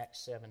journey. In Acts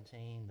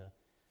 17, the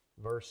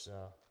verse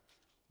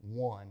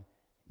 1,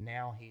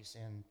 now he's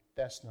in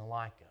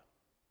Thessalonica.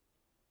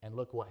 And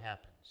look what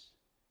happens.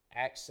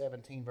 Acts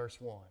 17,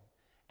 verse 1.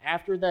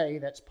 After they,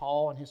 that's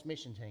Paul and his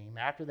mission team,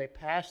 after they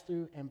passed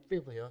through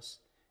Amphipolis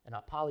and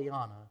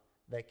Apollonia,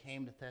 they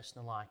came to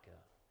Thessalonica,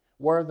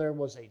 where there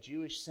was a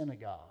Jewish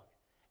synagogue.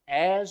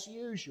 As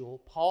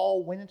usual,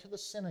 Paul went into the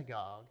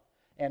synagogue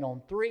and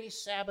on 3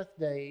 Sabbath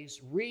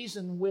days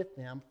reasoned with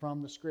them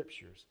from the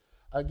Scriptures.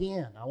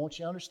 Again, I want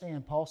you to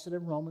understand, Paul said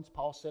in Romans,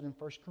 Paul said in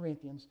 1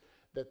 Corinthians,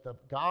 that the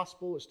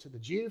gospel is to the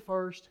Jew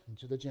first and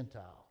to the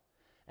Gentile.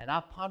 And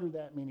I've pondered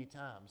that many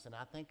times, and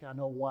I think I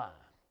know why.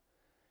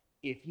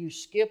 If you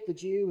skip the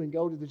Jew and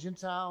go to the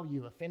Gentile,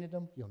 you've offended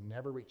them, you'll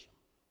never reach them.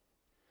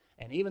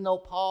 And even though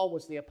Paul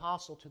was the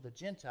apostle to the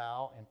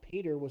Gentile and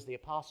Peter was the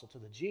apostle to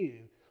the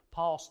Jew,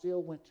 Paul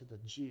still went to the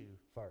Jew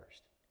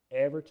first.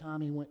 Every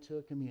time he went to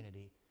a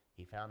community,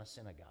 he found a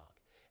synagogue.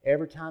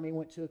 Every time he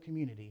went to a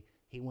community,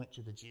 he went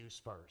to the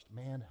Jews first.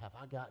 Man, have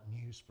I got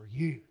news for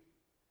you.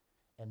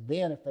 And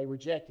then if they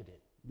rejected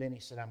it, then he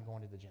said, I'm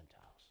going to the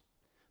Gentiles.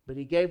 But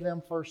he gave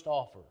them first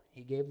offer.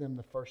 He gave them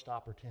the first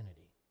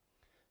opportunity.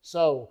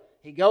 So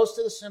he goes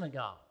to the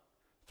synagogue.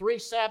 3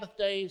 Sabbath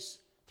days,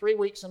 3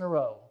 weeks in a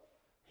row.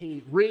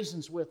 He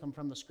reasons with them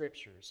from the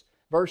Scriptures.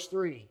 Verse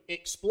 3,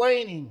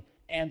 explaining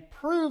and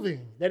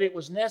proving that it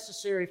was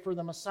necessary for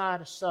the Messiah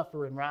to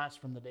suffer and rise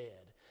from the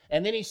dead.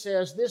 And then he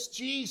says, this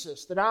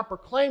Jesus that I'm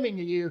proclaiming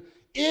to you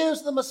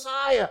is the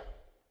Messiah.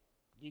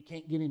 You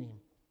can't get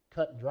any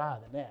cut and dry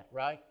than that,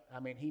 right? I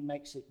mean, he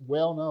makes it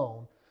well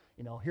known.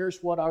 You know,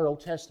 here's what our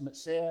Old Testament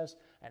says,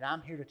 and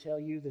I'm here to tell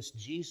you this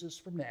Jesus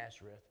from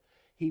Nazareth,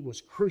 he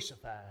was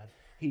crucified.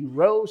 He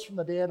rose from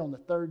the dead on the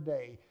 3rd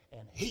day,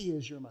 and he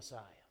is your Messiah.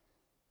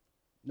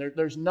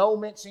 There's no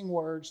mincing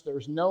words.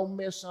 There's no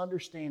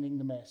misunderstanding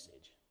the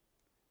message.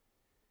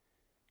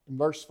 In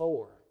verse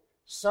 4,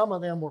 some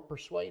of them were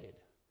persuaded,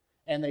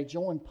 and they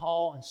joined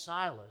Paul and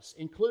Silas,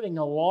 including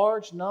a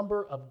large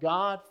number of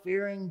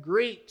God-fearing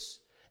Greeks,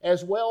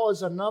 as well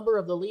as a number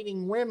of the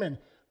leading women.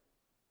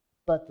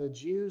 But the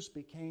Jews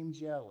became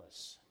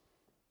jealous,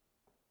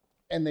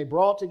 and they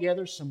brought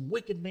together some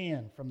wicked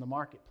men from the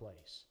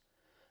marketplace.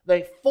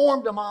 They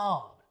formed a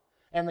mob,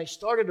 and they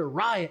started a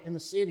riot in the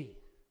city.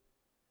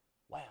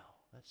 Wow,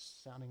 that's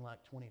sounding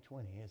like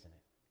 2020, isn't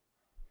it?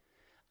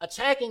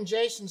 Attacking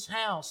Jason's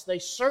house, they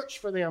searched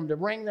for them to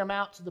bring them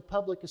out to the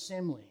public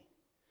assembly.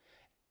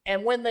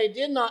 And when they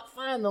did not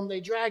find them, they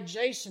dragged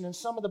Jason and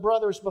some of the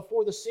brothers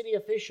before the city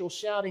officials,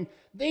 shouting,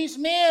 these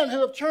men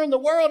who have turned the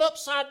world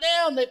upside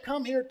down, they've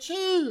come here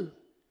too.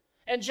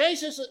 And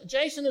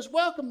Jason has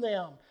welcomed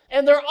them.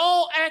 And they're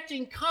all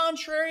acting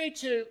contrary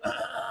to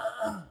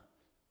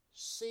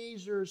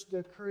Caesar's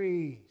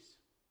decrees.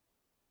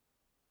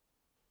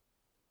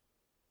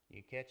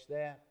 You catch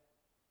that?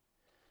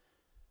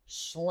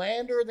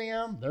 Slander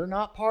them. They're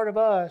not part of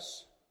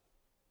us.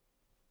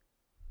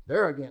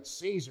 They're against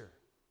Caesar.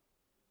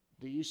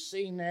 Do you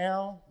see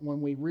now,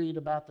 when we read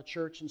about the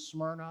church in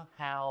Smyrna,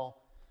 how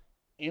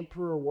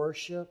emperor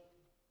worship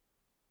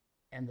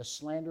and the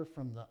slander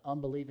from the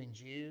unbelieving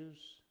Jews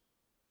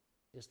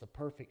is the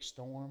perfect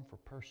storm for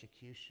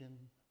persecution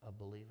of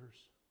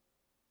believers?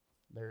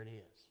 There it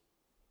is.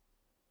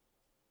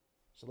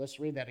 So let's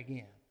read that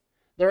again.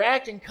 They're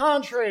acting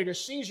contrary to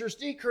Caesar's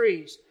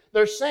decrees.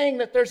 They're saying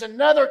that there's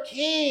another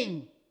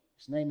king.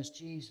 His name is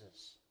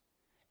Jesus.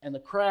 And the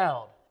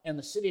crowd and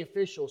the city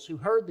officials who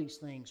heard these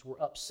things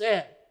were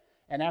upset.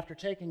 And after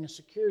taking a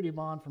security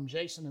bond from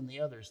Jason and the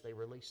others, they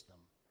released them.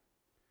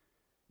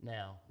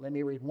 Now, let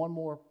me read one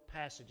more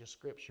passage of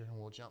Scripture and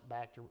we'll jump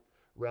back to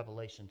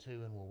Revelation 2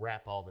 and we'll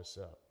wrap all this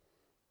up.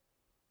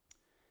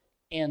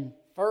 In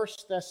 1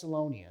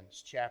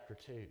 Thessalonians chapter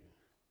 2,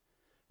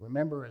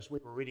 remember as we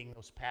were reading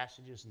those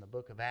passages in the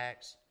book of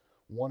Acts,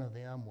 one of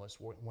them was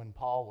when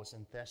Paul was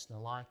in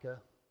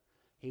Thessalonica.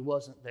 He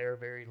wasn't there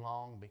very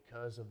long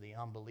because of the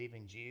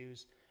unbelieving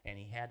Jews, and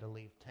he had to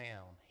leave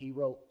town. He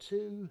wrote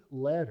 2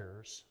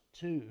 letters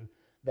to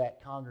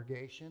that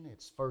congregation.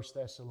 It's 1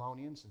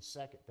 Thessalonians and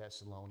 2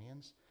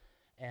 Thessalonians.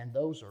 And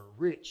those are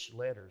rich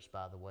letters,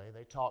 by the way.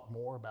 They talk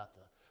more about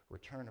the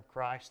return of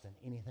Christ than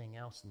anything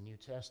else in the New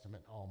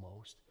Testament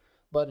almost.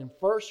 But in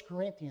 1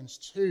 Corinthians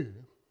 2,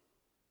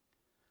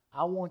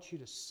 I want you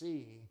to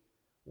see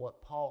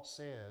what Paul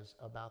says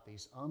about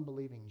these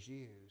unbelieving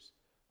Jews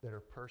that are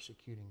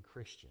persecuting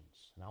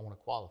Christians. And I want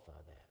to qualify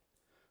that.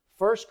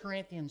 1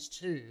 Corinthians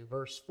 2,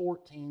 verse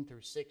 14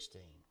 through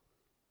 16.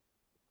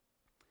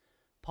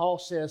 Paul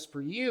says,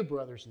 "For you,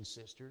 brothers and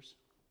sisters,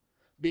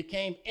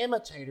 became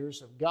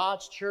imitators of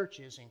God's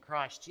churches in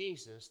Christ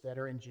Jesus that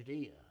are in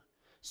Judea,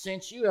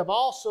 since you have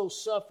also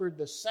suffered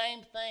the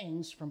same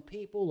things from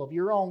people of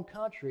your own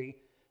country,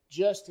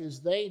 just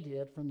as they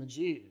did from the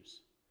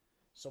Jews."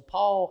 So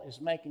Paul is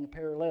making a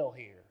parallel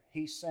here.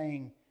 He's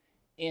saying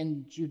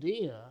in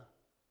Judea,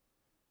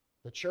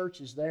 the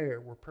churches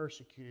there were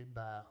persecuted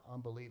by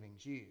unbelieving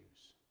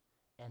Jews.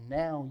 And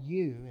now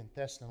you in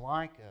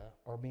Thessalonica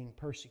are being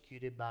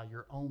persecuted by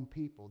your own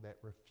people that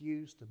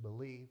refuse to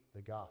believe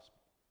the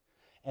gospel.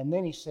 And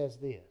then he says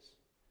this.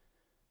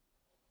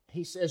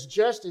 He says,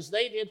 just as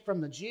they did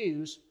from the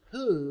Jews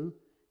who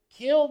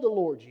killed the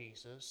Lord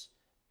Jesus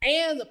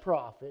and the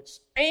prophets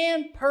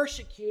and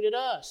persecuted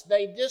us.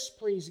 They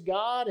displease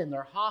God and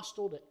they're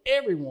hostile to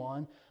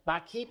everyone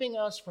by keeping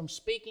us from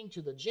speaking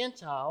to the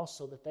Gentiles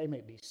so that they may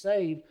be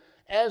saved.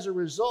 As a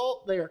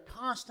result, they are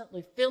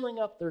constantly filling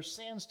up their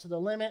sins to the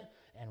limit,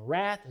 and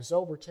wrath has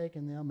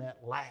overtaken them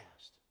at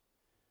last.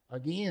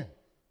 Again,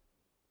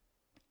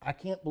 I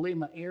can't believe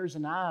my ears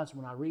and eyes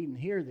when I read and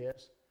hear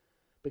this,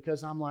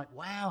 because I'm like,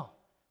 wow,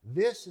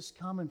 this is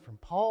coming from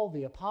Paul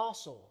the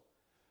Apostle,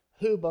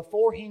 who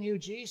before he knew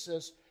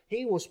Jesus,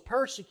 he was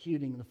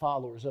persecuting the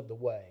followers of the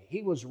way.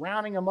 He was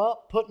rounding them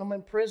up, putting them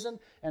in prison,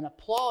 and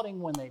applauding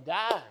when they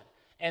died.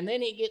 And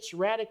then he gets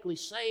radically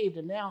saved,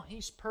 and now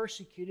he's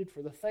persecuted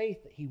for the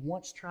faith that he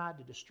once tried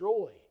to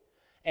destroy.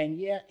 And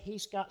yet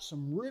he's got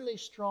some really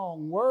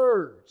strong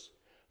words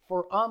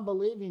for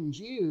unbelieving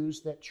Jews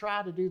that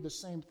try to do the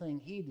same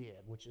thing he did,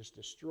 which is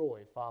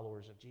destroy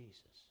followers of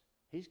Jesus.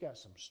 He's got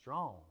some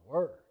strong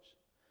words.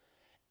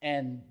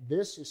 And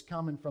this is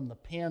coming from the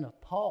pen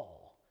of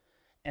Paul.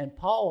 And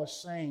Paul is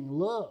saying,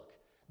 look,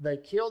 they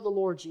killed the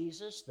Lord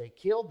Jesus. They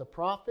killed the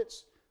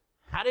prophets.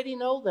 How did he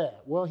know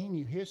that? Well, he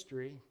knew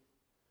history,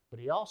 but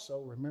he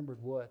also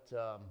remembered what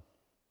oh,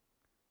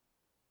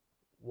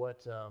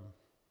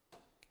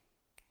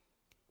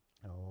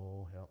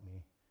 help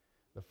me.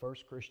 The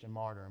first Christian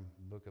martyr in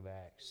the book of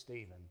Acts,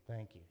 Stephen.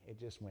 Thank you. It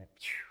just went,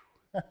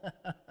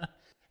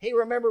 He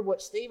remembered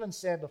what Stephen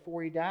said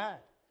before he died.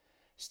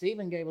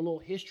 Stephen gave a little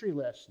history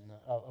lesson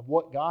of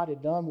what God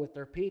had done with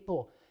their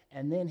people.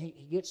 And then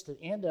he gets to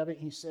the end of it.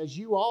 He says,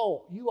 you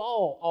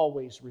all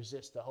always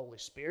resist the Holy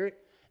Spirit.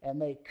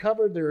 And they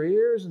covered their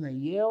ears and they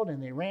yelled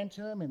and they ran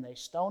to him and they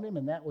stoned him.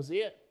 And that was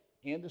it.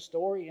 End of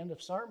story, end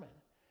of sermon.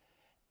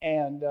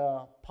 And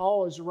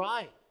Paul is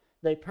right.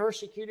 They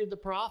persecuted the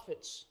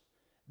prophets.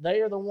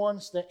 They are the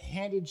ones that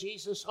handed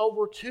Jesus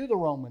over to the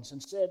Romans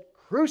and said,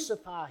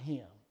 crucify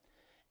him.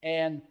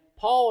 And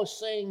Paul is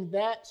saying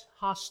that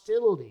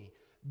hostility,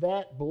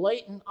 that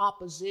blatant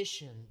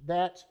opposition,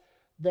 that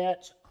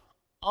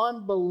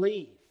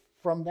unbelief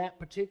from that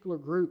particular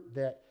group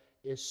that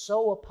is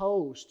so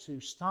opposed to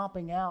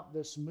stomping out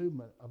this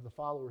movement of the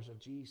followers of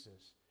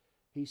Jesus,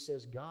 he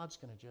says God's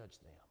going to judge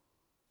them.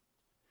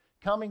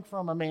 Coming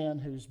from a man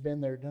who's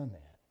been there, done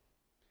that.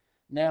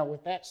 Now,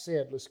 with that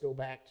said, let's go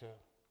back to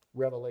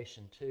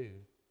Revelation 2,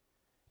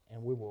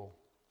 and we will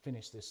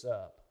finish this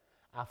up.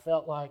 I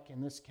felt like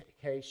in this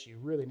case you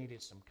really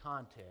needed some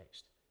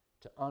context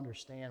to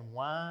understand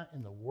why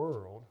in the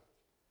world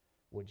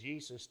would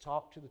Jesus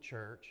talk to the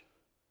church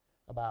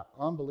about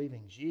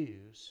unbelieving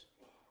Jews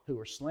who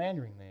are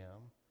slandering them,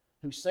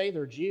 who say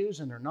they're Jews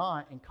and they're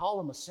not, and call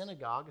them a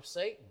synagogue of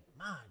Satan.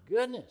 My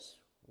goodness.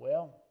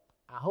 Well,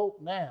 I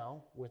hope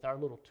now, with our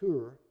little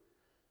tour,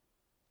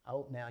 I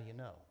hope now you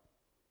know.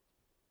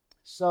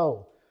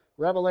 So,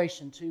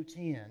 Revelation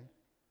 2:10,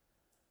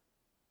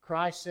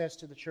 Christ says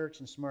to the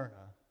church in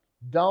Smyrna,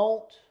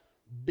 don't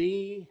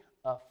be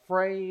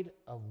afraid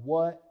of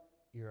what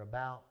you're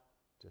about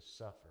to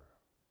suffer.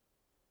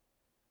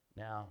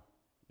 Now,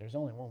 there's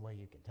only one way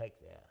you can take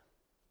that.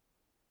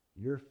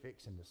 You're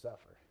fixing to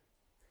suffer.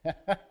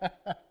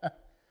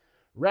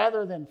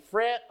 Rather than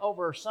fret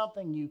over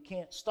something you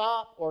can't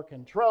stop or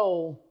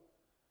control,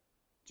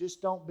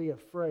 Just don't be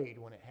afraid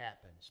when it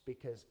happens,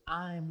 because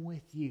I'm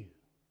with you.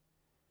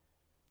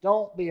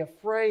 Don't be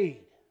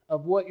afraid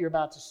of what you're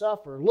about to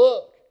suffer.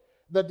 Look,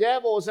 the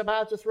devil is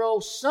about to throw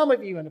some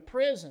of you into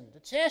prison to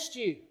test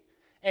you,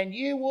 and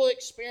you will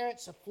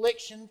experience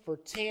affliction for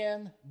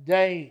 10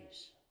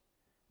 days.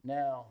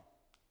 Now,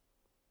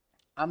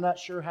 I'm not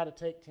sure how to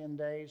take 10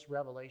 days.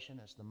 Revelation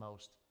is the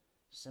most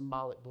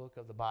symbolic book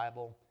of the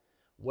Bible.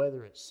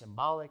 Whether it's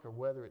symbolic or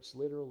whether it's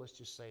literal, let's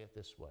just say it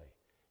this way.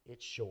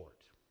 It's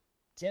short.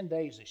 10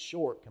 days is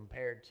short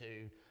compared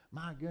to,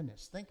 my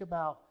goodness, think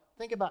about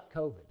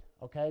COVID,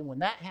 okay? When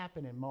that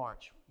happened in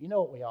March, you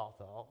know what we all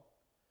thought?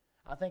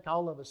 I think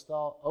all of us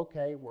thought,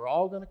 okay, we're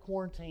all going to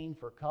quarantine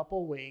for a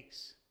couple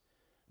weeks.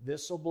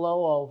 This will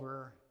blow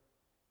over,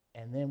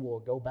 and then we'll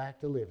go back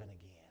to living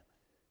again.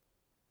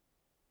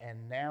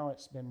 And now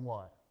it's been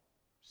what?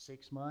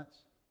 6 months?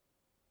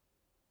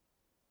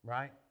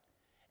 Right?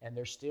 And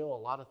there's still a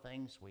lot of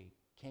things we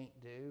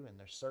can't do, and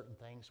there's certain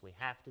things we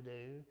have to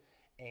do,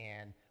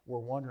 and we're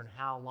wondering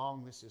how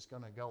long this is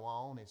going to go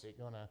on. Is it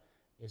going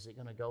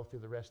to go through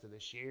the rest of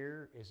this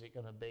year? Is it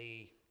going to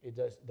be?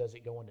 Does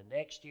it go into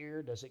next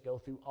year? Does it go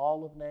through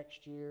all of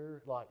next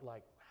year?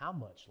 Like how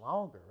much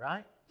longer?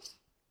 Right?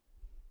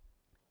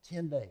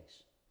 10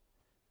 days.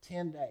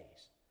 10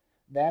 days.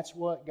 That's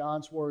what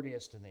God's word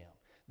is to them.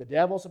 The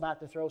devil's about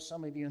to throw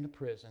some of you into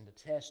prison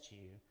to test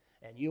you,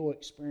 and you will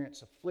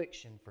experience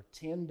affliction for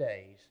 10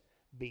 days.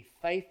 Be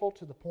faithful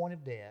to the point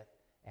of death,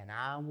 and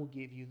I will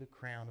give you the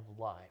crown of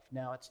life.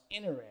 Now, it's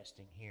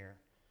interesting here,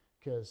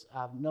 because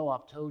I've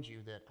told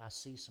you that I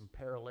see some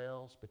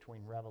parallels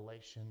between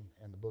Revelation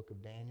and the book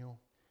of Daniel.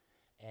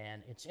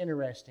 And it's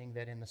interesting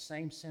that in the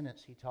same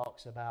sentence he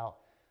talks about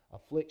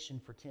affliction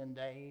for 10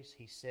 days,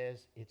 he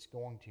says it's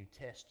going to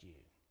test you.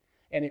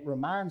 And it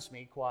reminds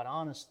me, quite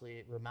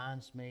honestly,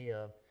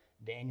 of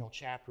Daniel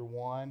chapter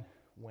 1,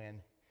 when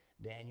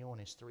Daniel and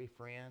his 3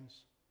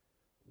 friends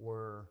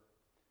were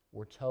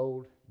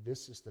told,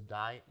 this is the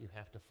diet you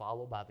have to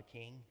follow by the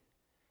king.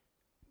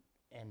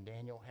 And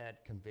Daniel had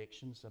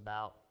convictions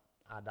about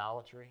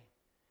idolatry.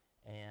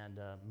 And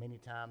many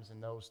times in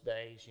those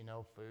days,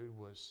 food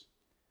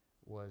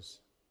was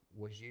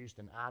used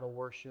in idol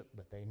worship,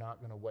 but they're not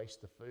going to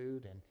waste the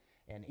food.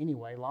 And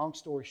anyway, long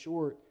story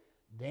short,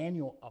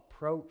 Daniel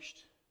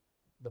approached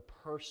the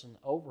person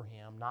over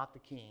him, not the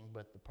king,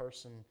 but the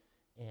person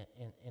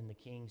in the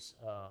king's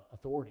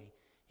authority.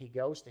 He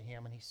goes to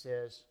him and he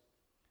says,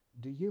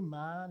 do you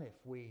mind if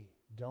we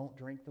don't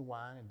drink the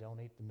wine and don't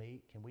eat the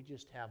meat? Can we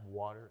just have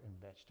water and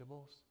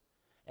vegetables?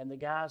 And the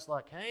guy's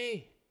like,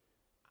 hey,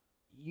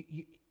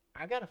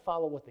 I got to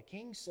follow what the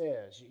king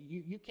says.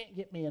 You can't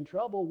get me in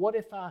trouble. What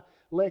if I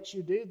let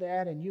you do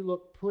that and you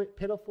look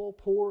pitiful,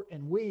 poor,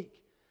 and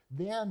weak?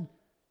 Then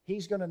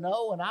he's going to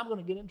know and I'm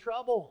going to get in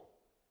trouble.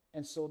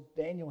 And so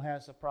Daniel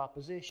has a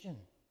proposition.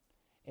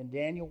 In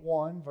Daniel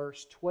 1,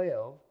 verse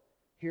 12,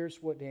 here's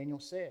what Daniel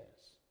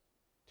says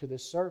to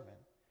this servant.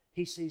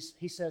 He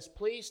says,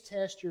 please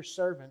test your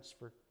servants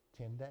for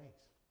 10 days.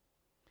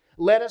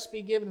 Let us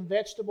be given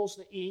vegetables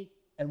to eat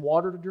and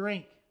water to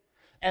drink.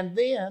 And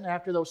then,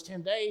 after those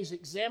 10 days,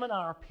 examine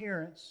our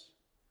appearance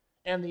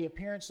and the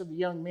appearance of the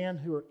young men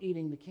who are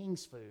eating the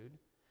king's food,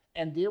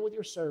 and deal with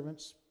your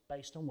servants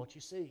based on what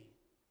you see.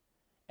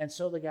 And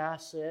so the guy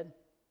said,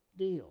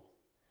 deal.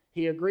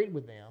 He agreed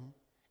with them,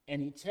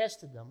 and he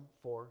tested them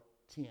for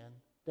 10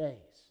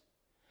 days.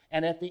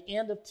 And at the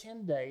end of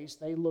 10 days,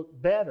 they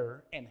looked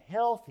better and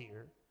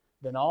healthier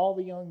than all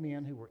the young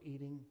men who were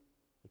eating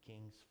the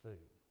king's food.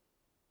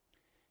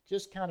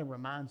 Just kind of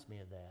reminds me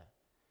of that.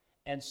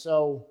 And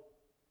so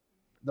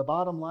the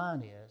bottom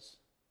line is,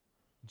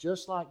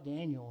 just like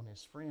Daniel and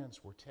his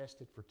friends were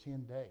tested for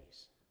 10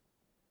 days,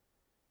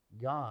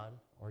 God,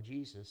 or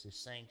Jesus, is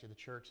saying to the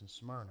church in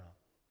Smyrna,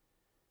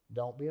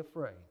 don't be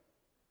afraid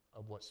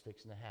of what's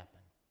fixing to happen.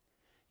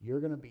 You're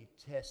going to be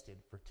tested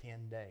for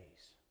 10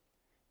 days.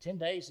 10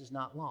 days is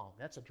not long.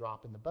 That's a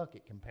drop in the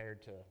bucket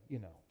compared to,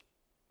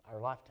 our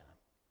lifetime.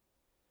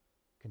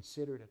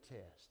 Consider it a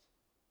test.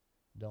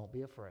 Don't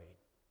be afraid.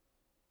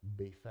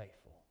 Be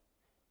faithful,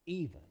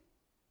 even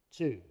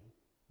to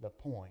the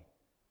point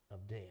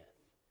of death.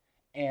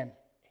 And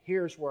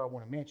here's where I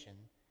want to mention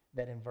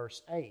that in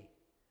verse 8,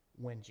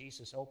 when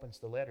Jesus opens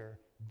the letter,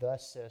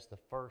 thus says the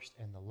first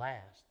and the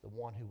last, the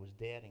one who was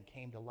dead and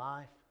came to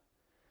life.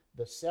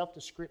 The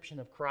self-description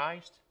of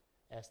Christ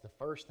as the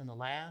first and the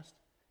last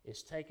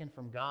is taken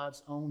from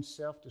God's own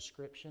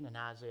self-description in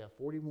Isaiah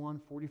 41,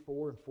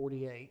 44, and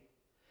 48.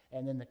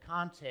 And in the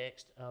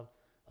context of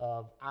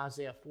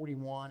Isaiah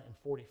 41 and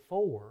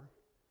 44,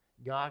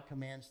 God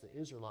commands the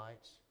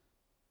Israelites,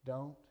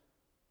 don't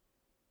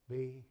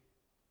be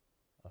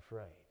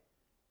afraid.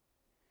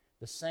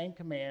 The same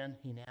command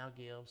he now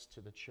gives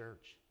to the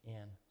church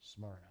in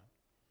Smyrna.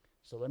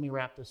 So let me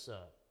wrap this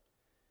up.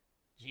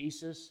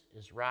 Jesus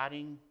is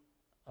writing,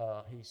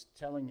 he's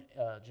telling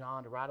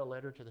John to write a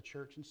letter to the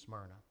church in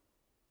Smyrna.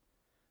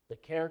 The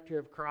character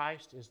of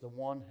Christ is the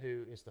one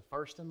who is the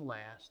first and the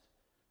last,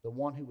 the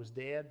one who was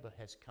dead but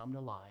has come to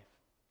life.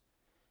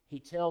 He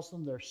tells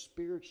them they're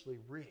spiritually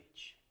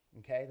rich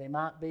Okay? They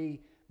might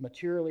be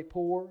materially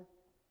poor,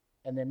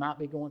 and they might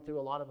be going through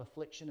a lot of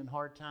affliction and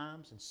hard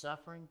times and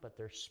suffering, but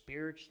they're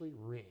spiritually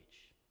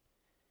rich.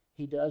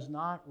 He does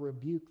not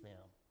rebuke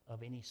them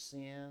of any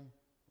sin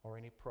or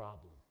any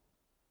problem.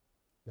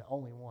 The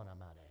only one, I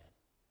might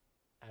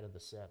add, out of the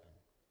 7.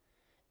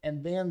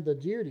 And then the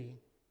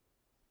duty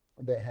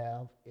they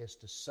have is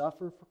to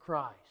suffer for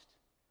Christ.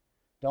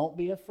 Don't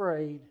be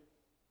afraid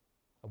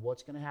of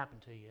what's going to happen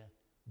to you.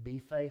 Be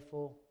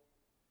faithful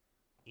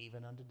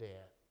even unto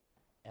death.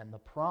 And the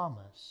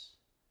promise,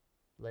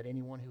 let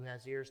anyone who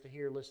has ears to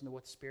hear listen to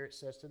what the Spirit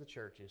says to the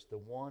churches. The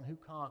one who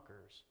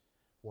conquers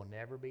will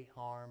never be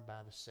harmed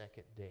by the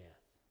second death.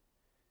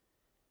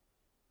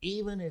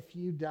 Even if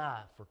you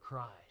die for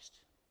Christ,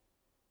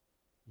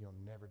 you'll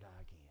never die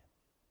again.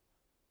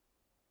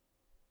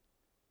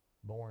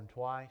 Born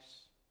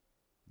twice,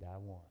 die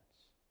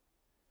once.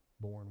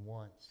 Born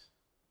once,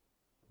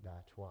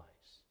 die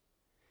twice.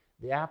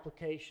 The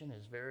application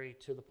is very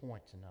to the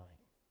point tonight.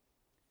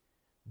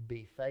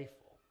 Be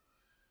faithful,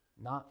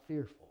 not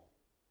fearful,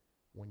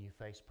 when you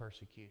face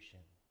persecution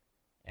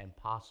and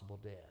possible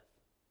death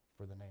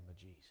for the name of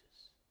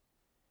Jesus.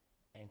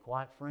 And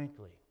quite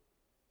frankly,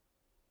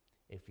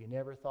 if you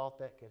never thought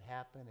that could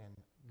happen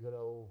in good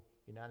old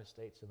United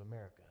States of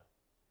America,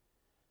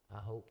 I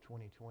hope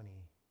 2020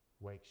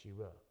 wakes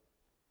you up.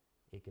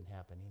 It can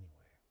happen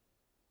anywhere,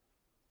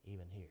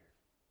 even here.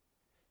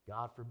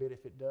 God forbid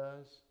if it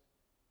does.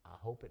 I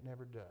hope it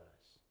never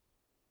does,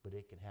 but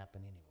it can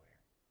happen anywhere.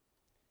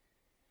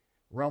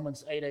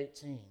 Romans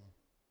 8:18,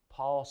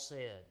 Paul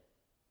said,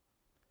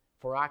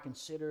 "For I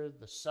consider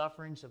the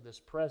sufferings of this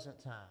present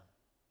time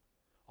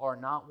are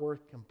not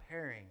worth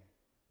comparing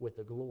with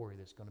the glory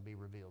that's going to be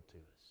revealed to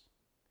us."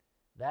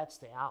 That's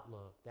the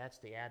outlook. That's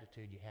the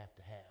attitude you have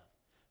to have.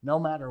 No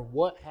matter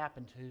what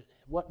happens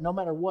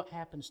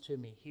to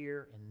me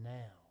here and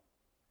now,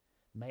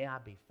 may I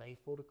be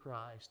faithful to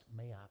Christ.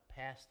 May I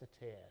pass the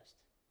test.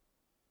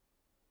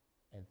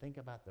 And think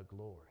about the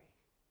glory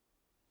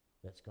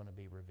that's going to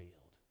be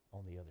revealed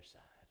on the other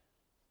side.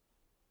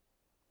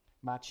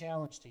 My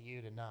challenge to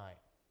you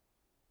tonight,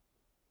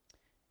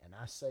 and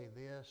I say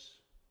this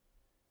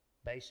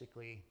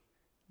basically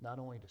not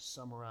only to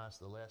summarize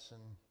the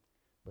lesson,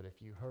 but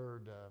if you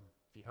heard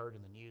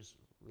in the news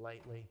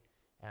lately,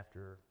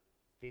 after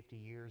 50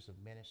 years of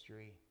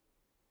ministry,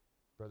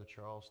 Brother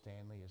Charles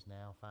Stanley is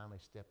now finally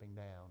stepping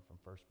down from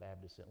First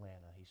Baptist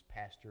Atlanta. He's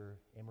pastor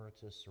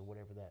emeritus or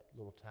whatever that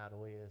little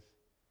title is.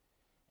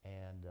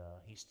 And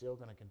he's still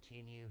going to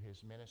continue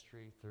his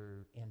ministry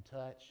through In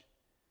Touch,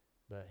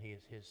 but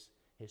his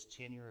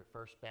tenure at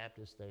First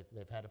Baptist,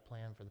 they've had a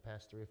plan for the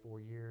past 3 or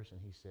 4 years, and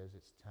he says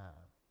it's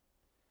time.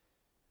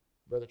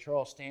 Brother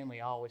Charles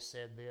Stanley always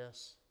said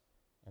this,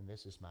 and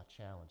this is my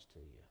challenge to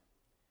you.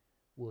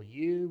 Will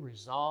you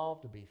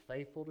resolve to be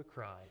faithful to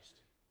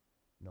Christ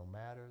no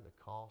matter the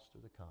cost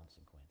or the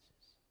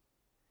consequences?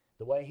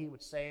 The way he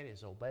would say it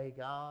is obey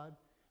God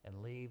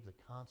and leave the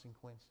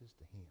consequences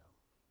to him.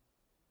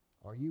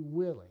 Are you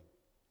willing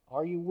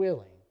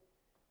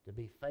to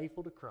be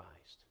faithful to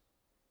Christ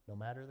no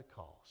matter the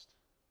cost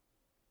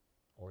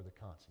or the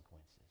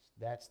consequences?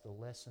 That's the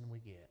lesson we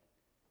get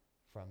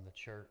from the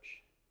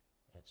church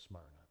at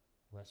Smyrna.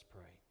 Let's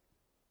pray.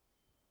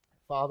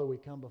 Father, we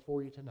come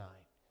before you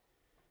tonight.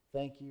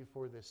 Thank you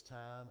for this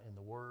time in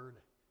the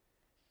Word.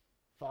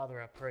 Father,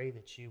 I pray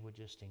that you would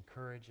just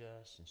encourage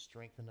us and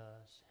strengthen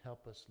us.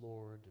 Help us,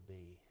 Lord, to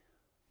be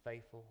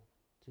faithful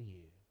to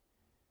you.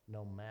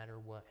 No matter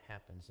what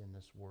happens in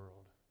this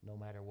world, no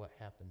matter what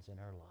happens in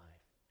our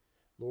life.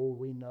 Lord,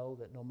 we know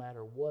that no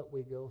matter what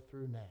we go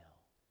through now,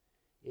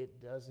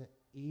 it doesn't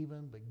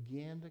even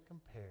begin to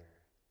compare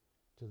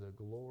to the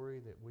glory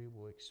that we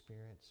will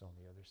experience on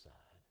the other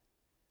side.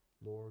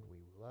 Lord,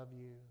 we love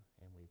you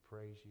and we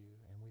praise you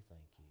and we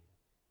thank you.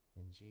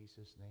 In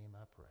Jesus' name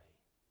I pray.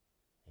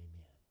 Amen.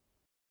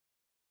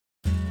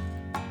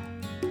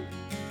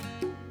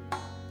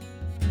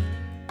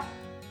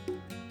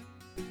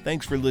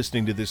 Thanks for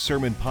listening to this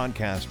sermon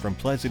podcast from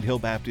Pleasant Hill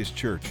Baptist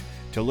Church.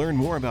 To learn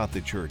more about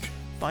the church,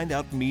 find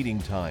out meeting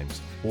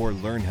times, or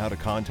learn how to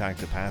contact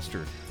the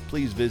pastor,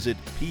 please visit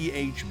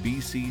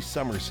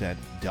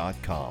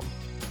phbcsomerset.com.